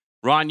me.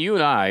 Ron, you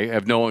and I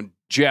have known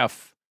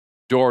Jeff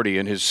Doherty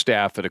and his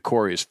staff at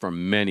Aquarius for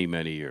many,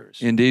 many years.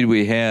 Indeed,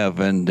 we have.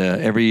 And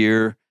every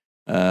year,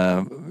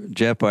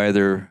 Jeff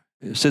either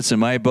sits in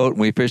my boat and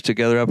we fish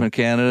together up in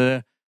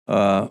Canada,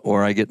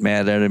 or I get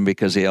mad at him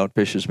because he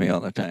outfishes me all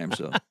the time.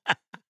 So,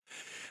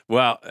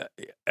 well,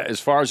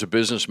 as far as a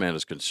businessman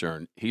is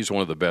concerned, he's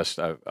one of the best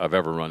I've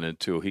ever run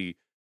into.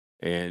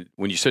 And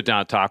when you sit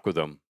down and talk with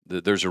him,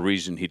 there's a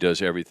reason he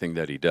does everything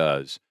that he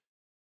does.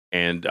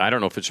 And I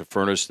don't know if it's a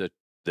furnace that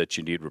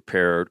you need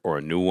repaired or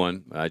a new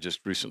one. I just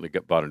recently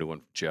bought a new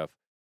one from Jeff.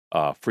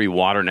 Free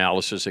water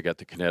analysis. I got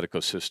the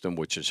Kinetico system,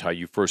 which is how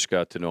you first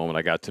got to know him, and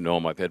I got to know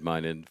him. I've had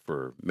mine in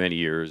for many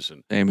years,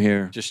 and same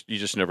here. You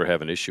just never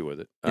have an issue with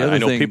it. I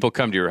know people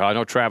come to your house. I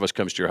know Travis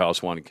comes to your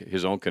house wanting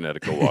his own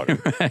Kinetico water.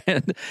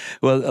 Right.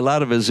 Well, a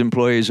lot of his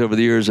employees over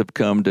the years have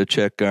come to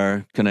check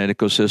our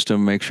Kinetico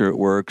system, make sure it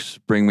works.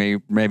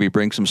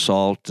 Bring some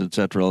salt,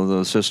 etc. Although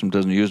the system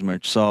doesn't use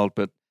much salt,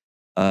 but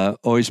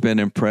always been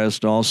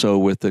impressed also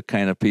with the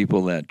kind of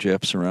people that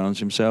Jeff surrounds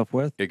himself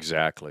with.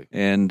 Exactly.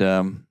 And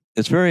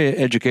it's very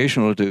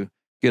educational to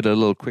get a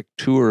little quick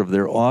tour of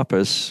their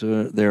office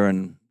there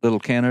in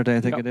Little Canada,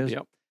 I think it is.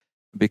 Yep.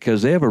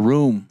 Because they have a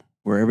room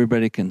where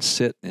everybody can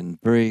sit in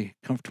very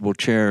comfortable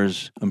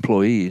chairs,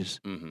 employees,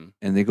 and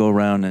they go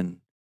around and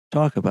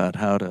talk about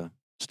how to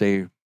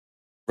stay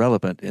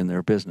relevant in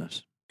their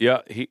business. Yeah,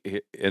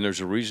 and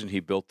there's a reason he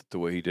built it the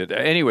way he did.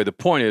 Anyway, the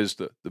point is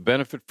the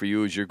benefit for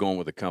you is you're going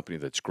with a company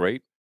that's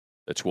great,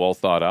 that's well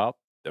thought out,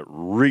 that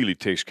really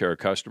takes care of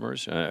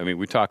customers. I mean,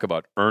 we talk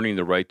about earning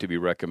the right to be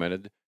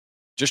recommended.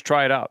 Just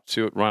try it out.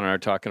 See what Ron and I are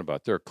talking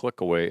about. They're a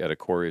click away at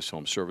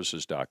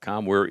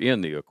AquariusHomeservices.com. We're in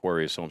the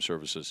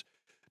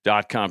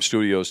AquariusHomeservices.com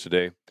studios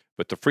today.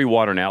 But the free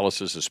water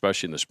analysis,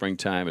 especially in the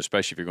springtime,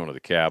 especially if you're going to the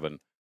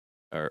cabin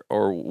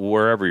or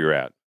wherever you're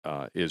at,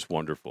 is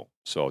wonderful.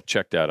 So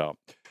check that out.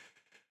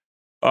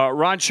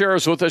 Ron Schara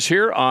is with us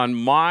here on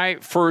my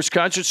first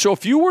concert. So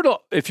if you were to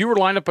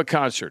line up a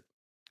concert,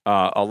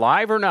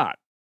 alive or not,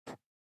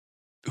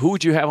 who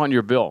would you have on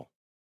your bill?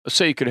 Let's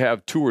say you could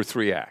have 2 or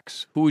 3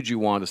 acts. Who would you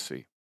want to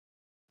see?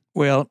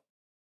 Well,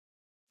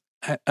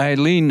 I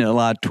lean a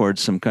lot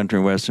towards some country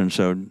western.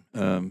 So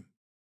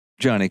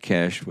Johnny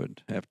Cash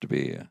would have to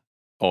be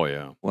Oh,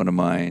 yeah. one of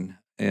mine.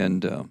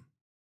 And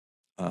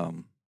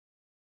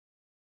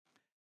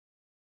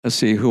let's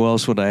see, who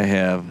else would I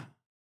have?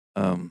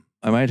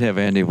 I might have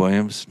Andy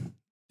Williams.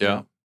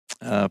 Yeah.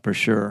 For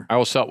sure. I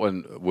always thought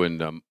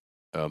when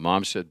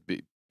Mom said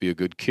be a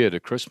good kid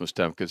at Christmas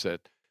time, because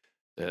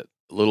that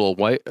little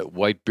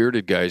white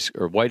bearded guy's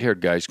or white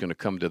haired guy's going to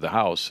come to the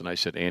house, and I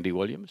said Andy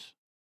Williams.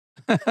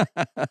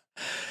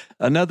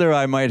 Another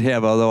I might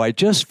have, although I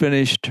just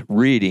finished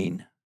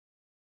reading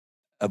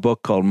a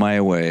book called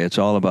My Way. It's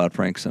all about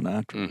Frank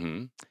Sinatra.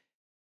 Mm-hmm.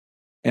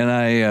 And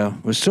I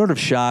was sort of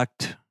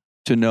shocked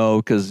to know,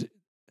 because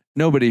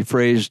nobody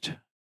phrased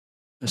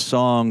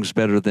songs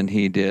better than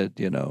he did,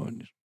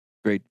 and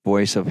great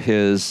voice of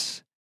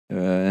his,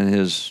 and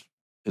his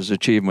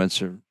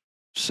achievements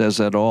says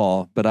that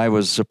all. But I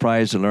was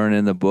surprised to learn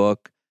in the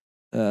book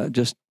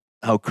just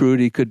how crude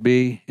he could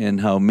be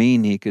and how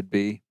mean he could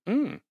be,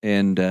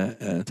 and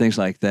things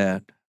like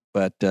that.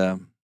 But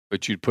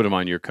you'd put him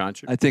on your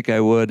concert? I think I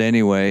would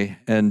anyway.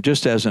 And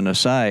just as an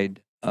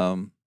aside, as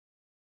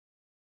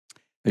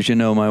you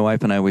know, my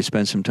wife and I, we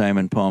spent some time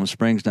in Palm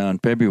Springs now in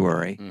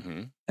February,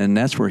 and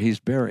that's where he's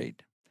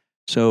buried.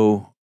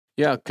 So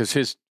yeah, because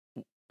his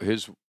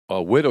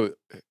widow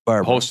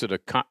Barbara hosted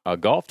a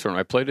golf tournament.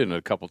 I played in it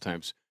a couple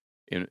times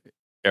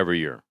every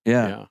year.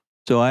 Yeah.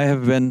 So I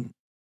have been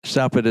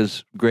stop at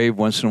his grave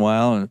once in a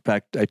while. In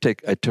fact, I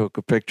took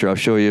a picture. I'll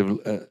show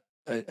you.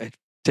 I've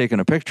taken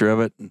a picture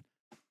of it,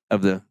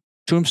 of the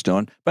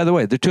tombstone. By the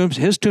way,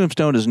 his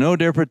tombstone is no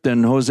different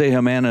than Jose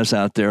Jimenez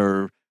out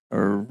there,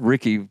 or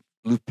Ricky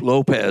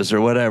Lopez, or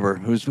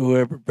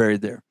whoever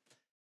buried there,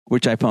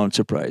 which I found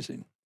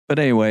surprising. But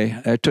anyway,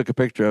 I took a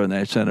picture of it, and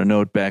I sent a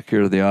note back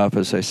here to the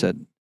office. I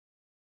said,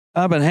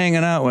 I've been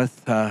hanging out with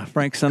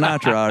Frank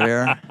Sinatra out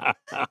here.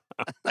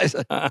 I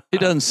said, he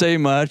doesn't say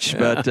much,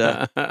 but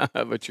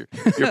but you're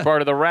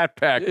part of the Rat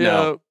Pack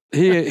now.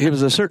 He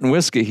was a certain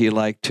whiskey he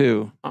liked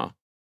too. Huh.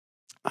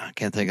 I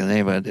can't think of the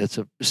name of it. It's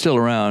still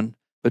around,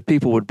 but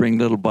people would bring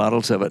little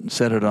bottles of it and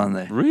set it on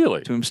the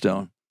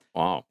tombstone.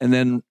 Wow. And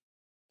then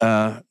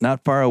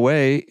not far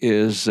away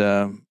is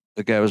the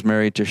guy was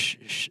married to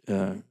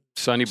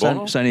Sonny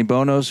Bono? Sonny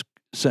Bono's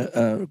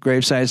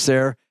gravesites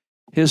there.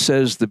 His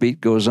says the beat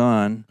goes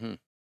on.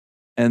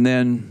 And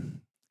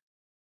then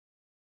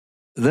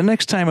the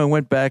next time I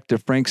went back to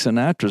Frank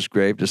Sinatra's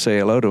grave to say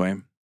hello to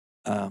him,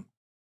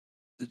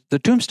 the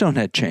tombstone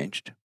had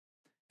changed.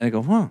 And I go,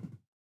 well,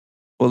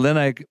 then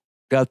I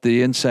got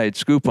the inside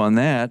scoop on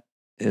that,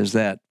 is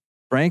that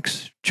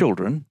Frank's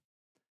children,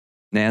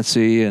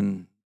 Nancy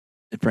and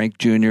Frank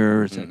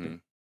Jr.,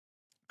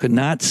 could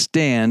not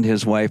stand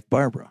his wife,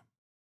 Barbara.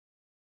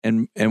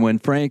 And when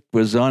Frank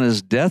was on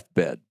his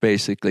deathbed,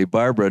 basically,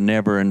 Barbara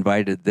never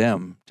invited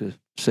them to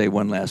say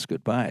one last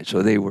goodbye.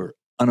 So they were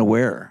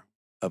unaware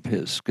of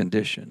his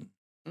condition.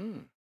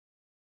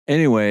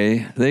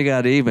 Anyway, they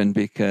got even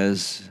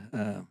because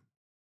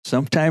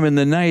sometime in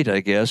the night, I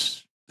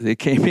guess, they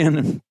came in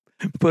and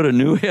put a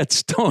new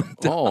headstone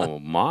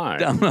down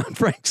on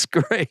Frank's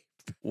grave.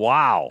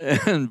 Wow.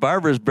 And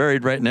Barbara's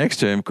buried right next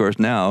to him, of course,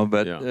 now,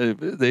 but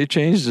they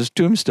changed his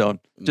tombstone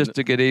just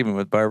to get even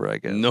with Barbara, I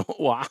guess. No,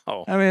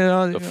 wow. I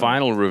mean, the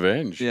final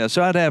revenge. Yeah,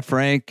 so I'd have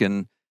Frank,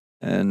 and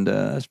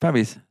it's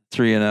probably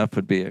three enough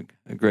would be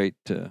a great,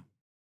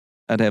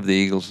 I'd have the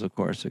Eagles, of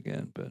course,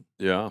 again. But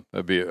yeah,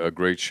 that'd be a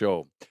great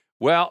show.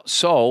 Well,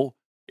 so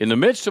in the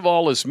midst of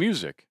all this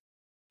music,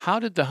 how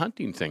did the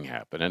hunting thing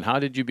happen? And how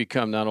did you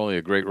become not only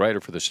a great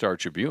writer for the Star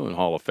Tribune,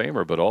 Hall of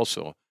Famer, but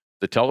also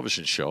the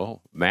television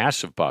show,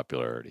 massive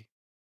popularity?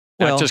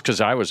 Not just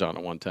because I was on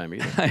it one time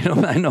either.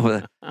 I know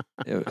that.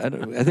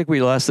 I think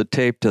we lost the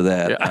tape to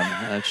that. Yeah.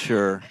 I'm not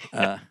sure.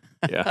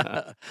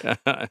 Yeah.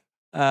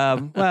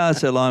 Well,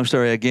 it's a long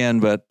story again,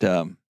 but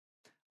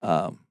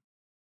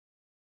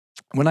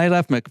when I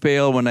left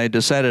McPhail, when I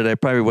decided I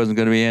probably wasn't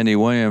going to be Andy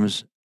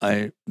Williams,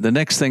 the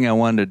next thing I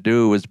wanted to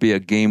do was be a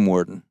game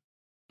warden.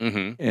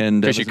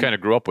 And because you kind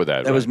of grew up with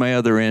that. That was my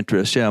other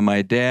interest. Yeah,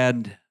 my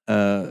dad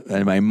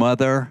and my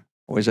mother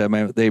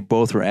they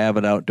both were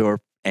avid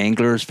outdoor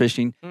anglers,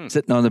 fishing,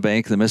 sitting on the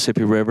bank of the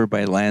Mississippi River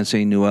by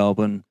Lansing, New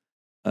Albin,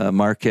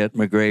 Marquette,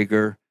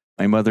 McGregor.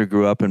 My mother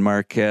grew up in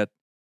Marquette,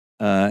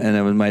 and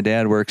it was my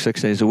dad worked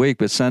 6 days a week,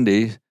 but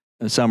Sunday,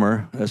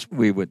 summer,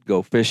 we would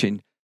go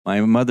fishing.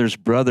 My mother's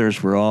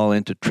brothers were all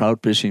into trout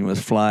fishing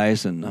with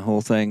flies and the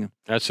whole thing.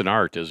 That's an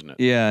art, isn't it?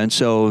 Yeah, and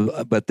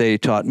so, but they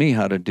taught me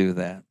how to do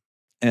that.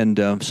 And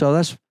so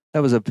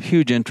that was a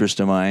huge interest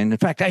of mine. In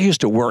fact, I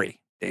used to worry,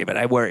 David.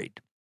 I worried,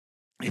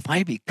 if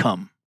I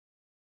become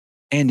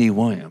Andy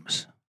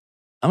Williams,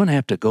 I'm going to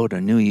have to go to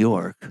New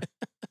York.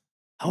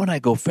 How would I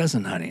go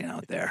pheasant hunting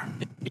out there?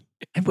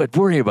 I would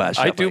worry about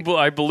stuff.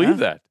 I believe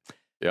that.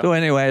 Yeah. So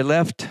anyway, I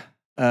left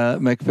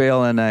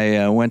McPhail and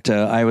I went to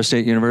Iowa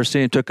State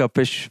University and took up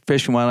fish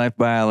and wildlife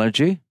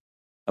biology.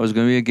 I was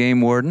going to be a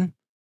game warden,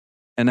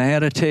 and I had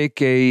to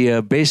take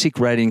a basic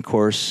writing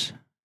course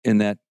in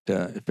that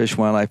fish and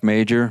wildlife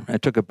major. I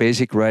took a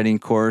basic writing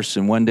course,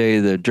 and one day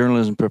the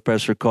journalism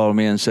professor called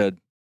me and said,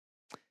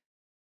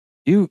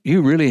 "You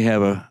really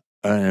have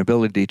an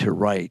ability to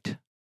write.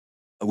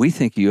 We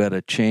think you ought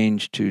to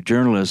change to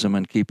journalism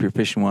and keep your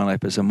fish and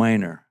wildlife as a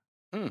minor.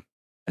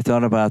 I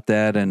thought about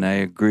that and I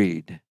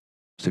agreed.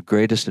 It's the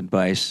greatest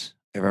advice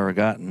I've ever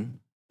gotten,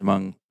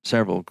 among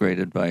several great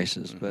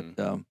advices. But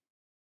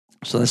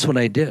so that's what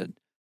I did.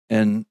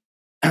 And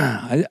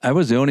I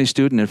was the only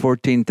student in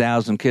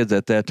 14,000 kids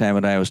at that time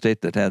at Iowa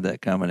State that had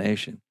that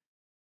combination.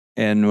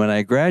 And when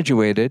I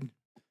graduated,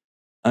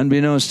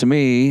 unbeknownst to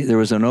me, there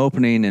was an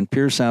opening in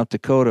Pierce, South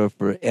Dakota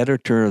for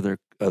editor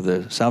of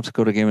the South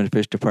Dakota Game and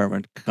Fish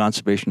Department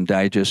Conservation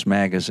Digest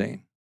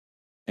magazine.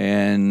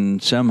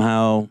 And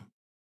somehow,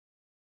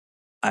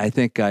 I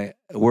think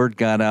word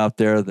got out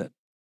there that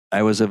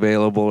I was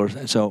available.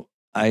 So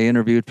I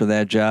interviewed for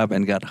that job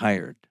and got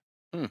hired.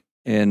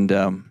 And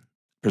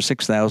for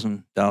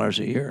 $6,000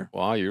 a year.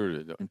 Wow, you're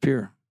in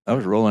Pierre. I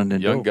was rolling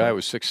in young dope. guy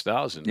with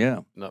 6,000. Yeah.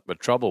 Not but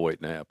trouble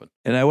waiting to happen.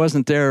 And I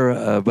wasn't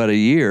there but a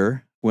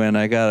year when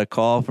I got a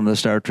call from the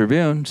Star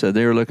Tribune, said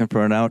they were looking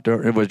for an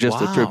outdoor. It was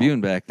just a Tribune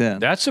back then.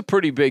 That's a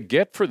pretty big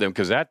get for them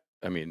because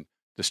the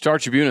Star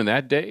Tribune in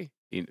that day,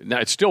 now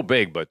it's still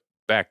big, but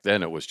back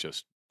then it was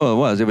just. Well, it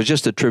was. It was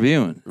just a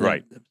Tribune.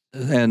 Right.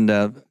 And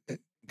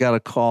got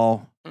a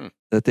call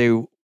that they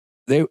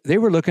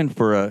were looking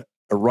for a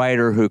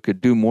writer who could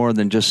do more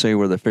than just say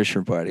where the fish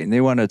are biting. They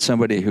wanted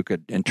somebody who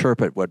could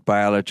interpret what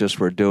biologists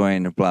were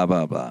doing and blah,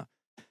 blah, blah.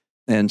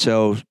 And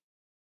so,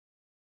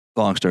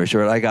 long story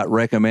short, I got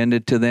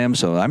recommended to them.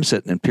 So I'm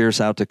sitting in Pierce,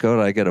 South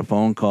Dakota. I get a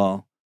phone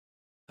call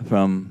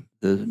from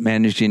the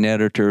managing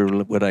editor.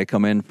 Would I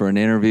come in for an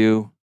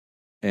interview?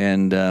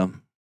 And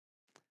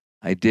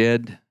I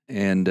did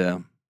and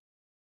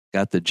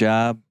got the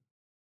job.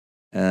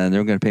 And they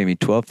were going to pay me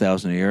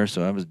 $12,000 a year.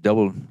 So I was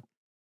double.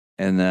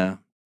 And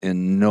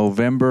in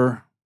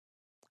November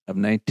of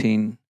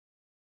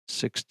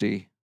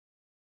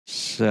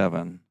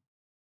 1967,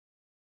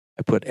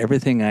 I put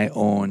everything I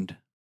owned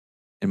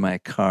in my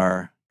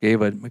car,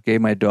 gave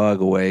my dog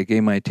away,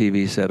 gave my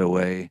TV set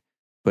away,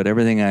 put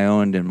everything I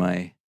owned in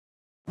my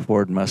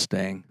Ford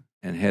Mustang,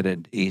 and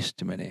headed east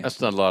to Minneapolis.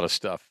 That's not a lot of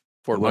stuff.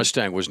 Ford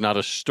Mustang was not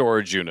a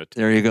storage unit.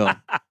 There you go.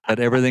 But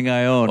everything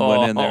I owned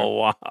went in there. Oh,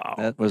 wow.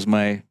 That was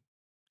my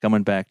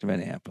coming back to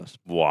Minneapolis.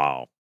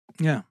 Wow.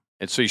 Yeah.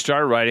 And so you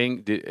started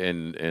writing,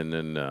 and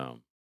then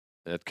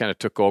that kind of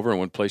took over and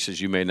went places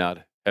you may not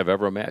have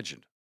ever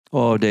imagined.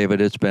 Oh,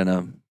 David, it's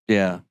been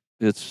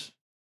it's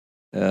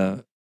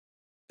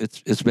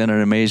been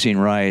an amazing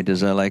ride,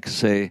 as I like to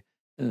say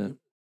a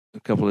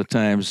couple of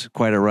times.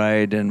 Quite a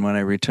ride. And when I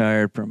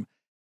retired from,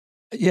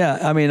 I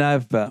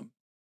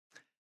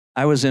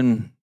was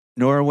in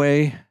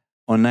Norway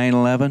on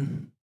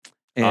 9/11.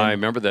 I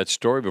remember that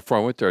story before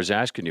I went there. I was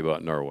asking you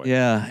about Norway.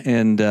 Yeah,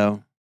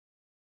 and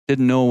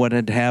didn't know what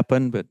had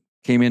happened, but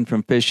came in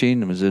from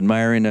fishing and was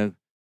admiring a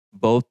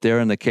boat there,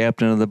 and the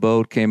captain of the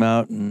boat came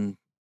out and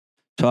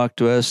talked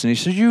to us, and he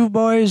said, "You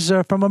boys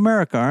are from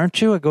America,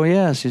 aren't you?" I go,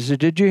 "Yes." He said,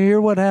 "Did you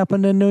hear what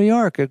happened in New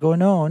York?" I go,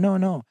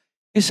 No.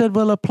 He said,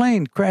 "Well, a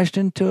plane crashed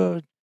into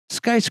a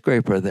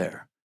skyscraper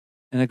there."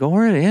 And I go,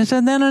 "Really?" He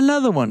said, "Then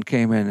another one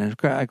came in." And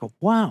I go,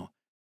 "Wow."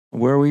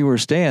 Where we were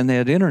staying, they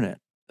had internet.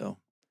 So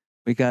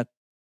we got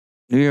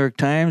New York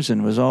Times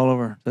and it was all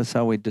over. That's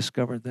how we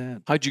discovered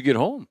that. How'd you get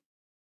home?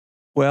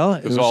 Well,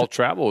 Because all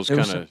travel was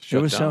kind of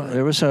shut down.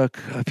 There was a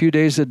few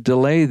days of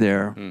delay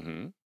there.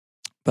 Mm-hmm.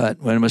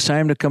 But when it was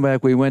time to come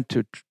back, we went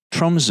to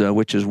Tromsø,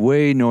 which is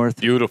way north.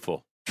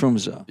 Beautiful.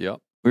 Tromsø. Yep.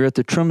 We were at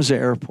the Tromsø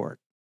airport.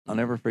 I'll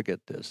never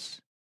forget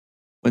this.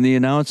 When the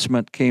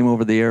announcement came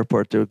over the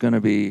airport, there were going to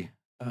be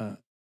a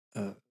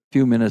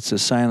few minutes of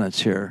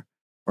silence here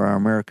for our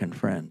American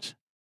friends.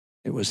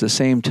 It was the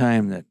same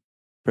time that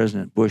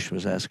President Bush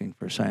was asking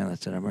for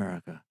silence in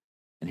America.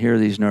 And here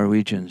these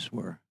Norwegians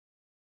were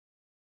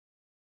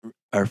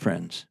our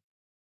friends.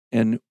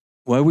 And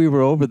while we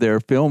were over there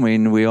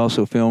filming, we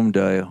also filmed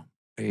a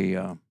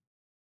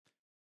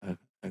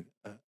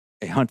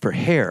hunt for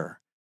hare,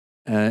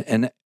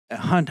 and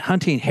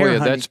hunting hare. Oh, yeah,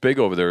 hunting. that's big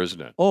over there,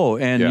 isn't it? Oh,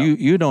 and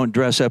you don't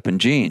dress up in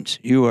jeans.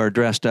 You are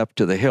dressed up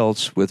to the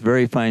hilts with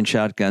very fine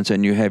shotguns,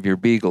 and you have your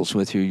beagles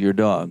with you, your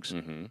dogs.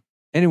 Mm-hmm.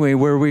 Anyway,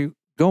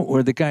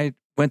 where the guy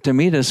went to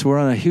meet us, we're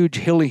on a huge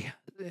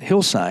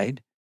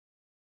hillside.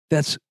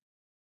 That's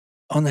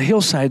on the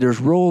hillside. There's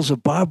rolls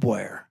of barbed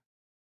wire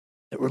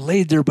that were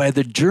laid there by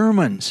the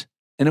Germans,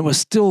 and it was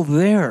still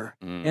there.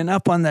 Mm. And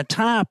up on the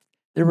top,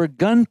 there were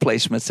gun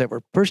placements that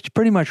were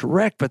pretty much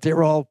wrecked, but they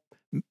were all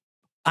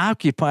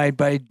occupied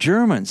by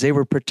Germans. They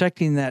were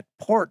protecting that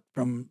port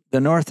from the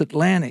North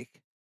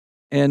Atlantic.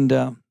 And,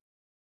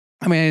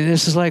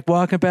 this is like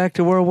walking back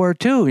to World War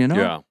II,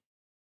 Yeah.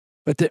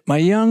 But my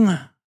young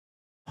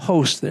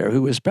host there,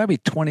 who was probably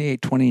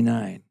 28,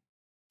 29,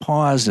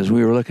 paused as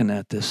we were looking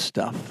at this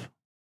stuff.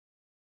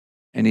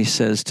 And he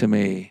says to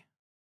me,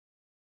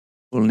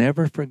 "We'll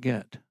never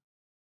forget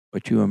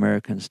what you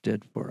Americans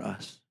did for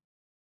us."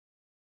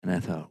 And I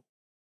thought,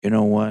 you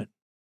know what?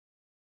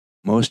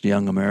 Most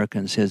young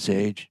Americans his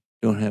age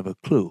don't have a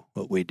clue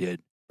what we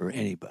did for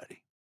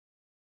anybody.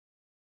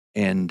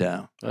 And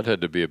That had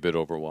to be a bit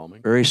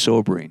overwhelming. very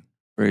sobering,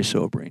 very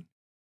sobering.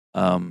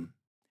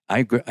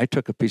 I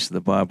took a piece of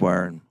the barbed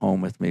wire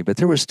home with me, but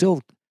there were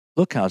still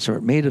lookouts that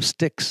were made of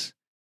sticks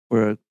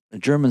where a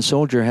German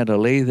soldier had to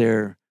lay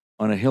there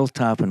on a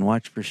hilltop and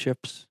watch for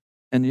ships.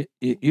 And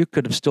you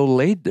could have still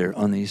laid there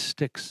on these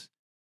sticks.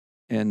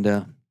 And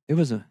it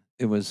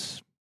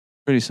was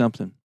pretty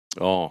something.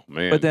 Oh,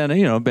 man. But then,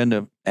 I've been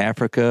to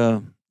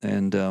Africa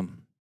and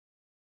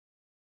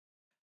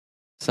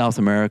South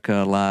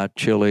America a lot,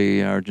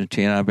 Chile,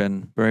 Argentina. I've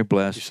been very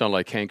blessed. You sound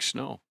like Hank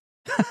Snow.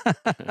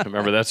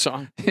 Remember that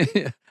song?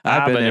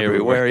 I've been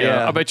everywhere,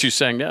 yeah. I bet you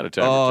sang that a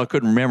time. Oh, I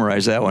couldn't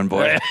memorize that one,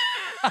 boy.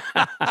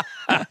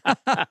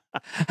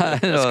 That's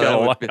got a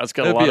lot be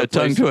of a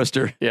tongue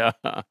twister. Yeah.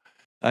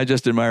 I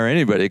just admire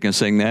anybody who can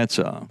sing that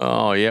song.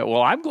 Oh, yeah.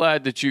 Well, I'm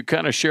glad that you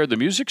kind of shared the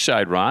music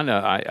side, Ron.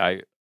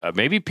 I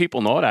maybe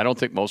people know it. I don't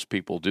think most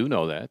people do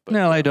know that. But,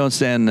 no, I don't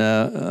stand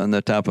on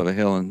the top of a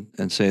hill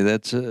and say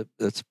that's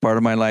part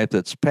of my life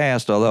that's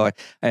past. Although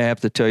I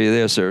have to tell you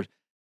this,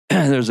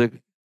 there's a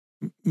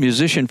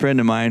musician friend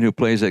of mine who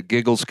plays at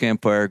Giggles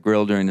Campfire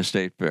Grill during the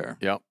state fair.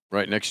 Yep,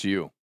 right next to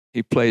you.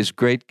 He plays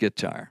great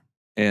guitar,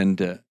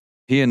 and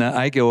he and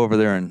I go over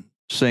there and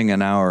sing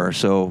an hour or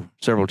so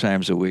several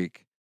times a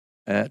week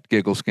at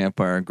Giggles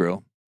Campfire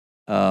Grill,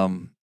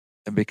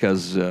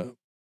 because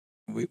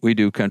we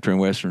do country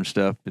and western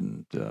stuff,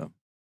 and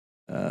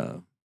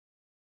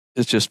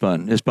it's just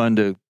fun. It's fun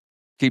to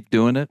keep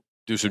doing it.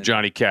 Do some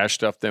Johnny Cash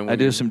stuff then? I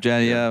do some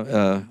Johnny,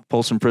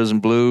 Folsom Prison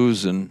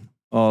Blues and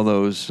all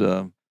those.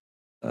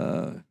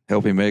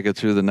 Help Me Make It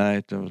Through the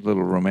Night. It was a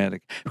little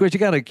romantic. Of course, you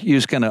got to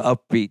use kind of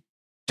upbeat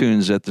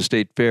tunes at the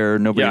state fair.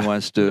 Nobody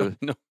wants to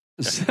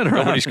sit around.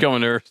 Nobody's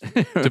coming there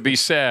to be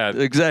sad.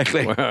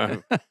 Exactly.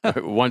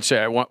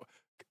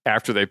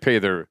 After they pay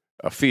their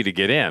fee to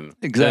get in,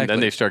 exactly.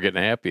 Then they start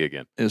getting happy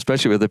again.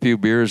 Especially with a few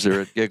beers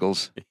there at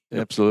Giggles.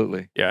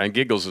 Absolutely. Yeah, and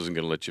Giggles isn't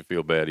going to let you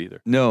feel bad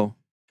either. No.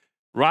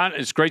 Ron,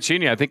 it's great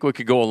seeing you. I think we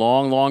could go a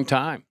long, long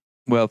time.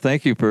 Well,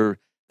 thank you for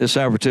this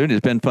opportunity.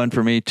 It's been fun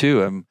for me,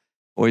 too. I've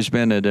always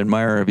been an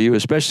admirer of you,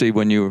 especially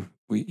when you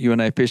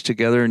and I fished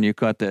together and you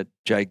caught that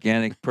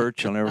gigantic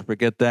perch. I'll never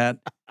forget that.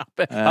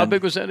 How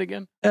big was that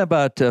again?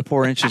 About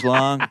 4 inches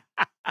long.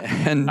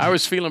 And I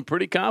was feeling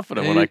pretty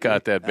confident when I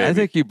caught that baby. I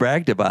think you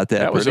bragged about that.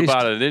 That was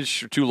about an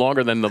inch or two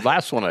longer than the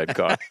last one I'd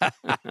caught.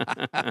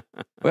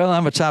 Well,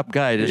 I'm a top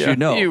guide, as you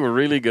know. You were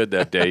really good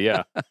that day,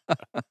 yeah.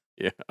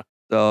 Yeah.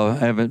 So I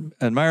have an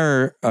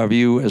admirer of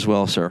you as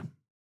well, sir.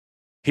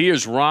 He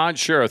is Ron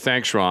Schara.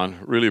 Thanks, Ron.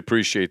 Really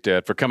appreciate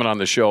that for coming on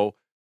the show.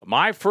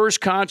 My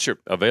First Concert,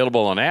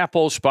 available on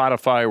Apple,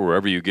 Spotify,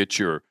 wherever you get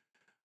your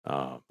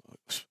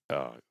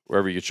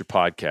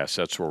podcasts.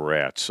 That's where we're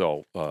at.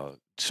 So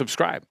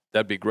subscribe.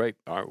 That'd be great.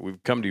 All right,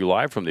 we've come to you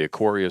live from the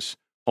Aquarius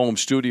Home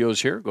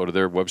Studios here. Go to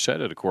their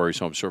website at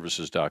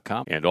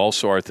aquariushomeservices.com. And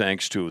also our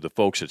thanks to the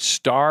folks at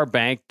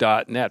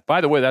starbank.net.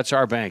 By the way, that's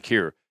our bank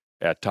here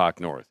at Talk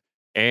North.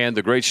 And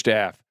the great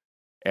staff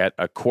at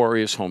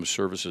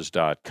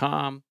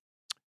aquariushomeservices.com.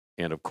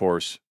 And, of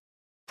course,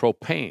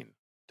 propane.com.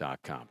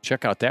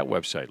 Check out that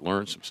website.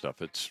 Learn some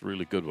stuff. It's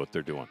really good what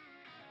they're doing.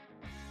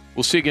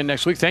 We'll see you again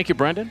next week. Thank you,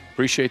 Brendan.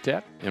 Appreciate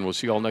that. And we'll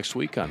see you all next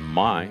week on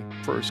My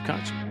First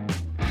Concert.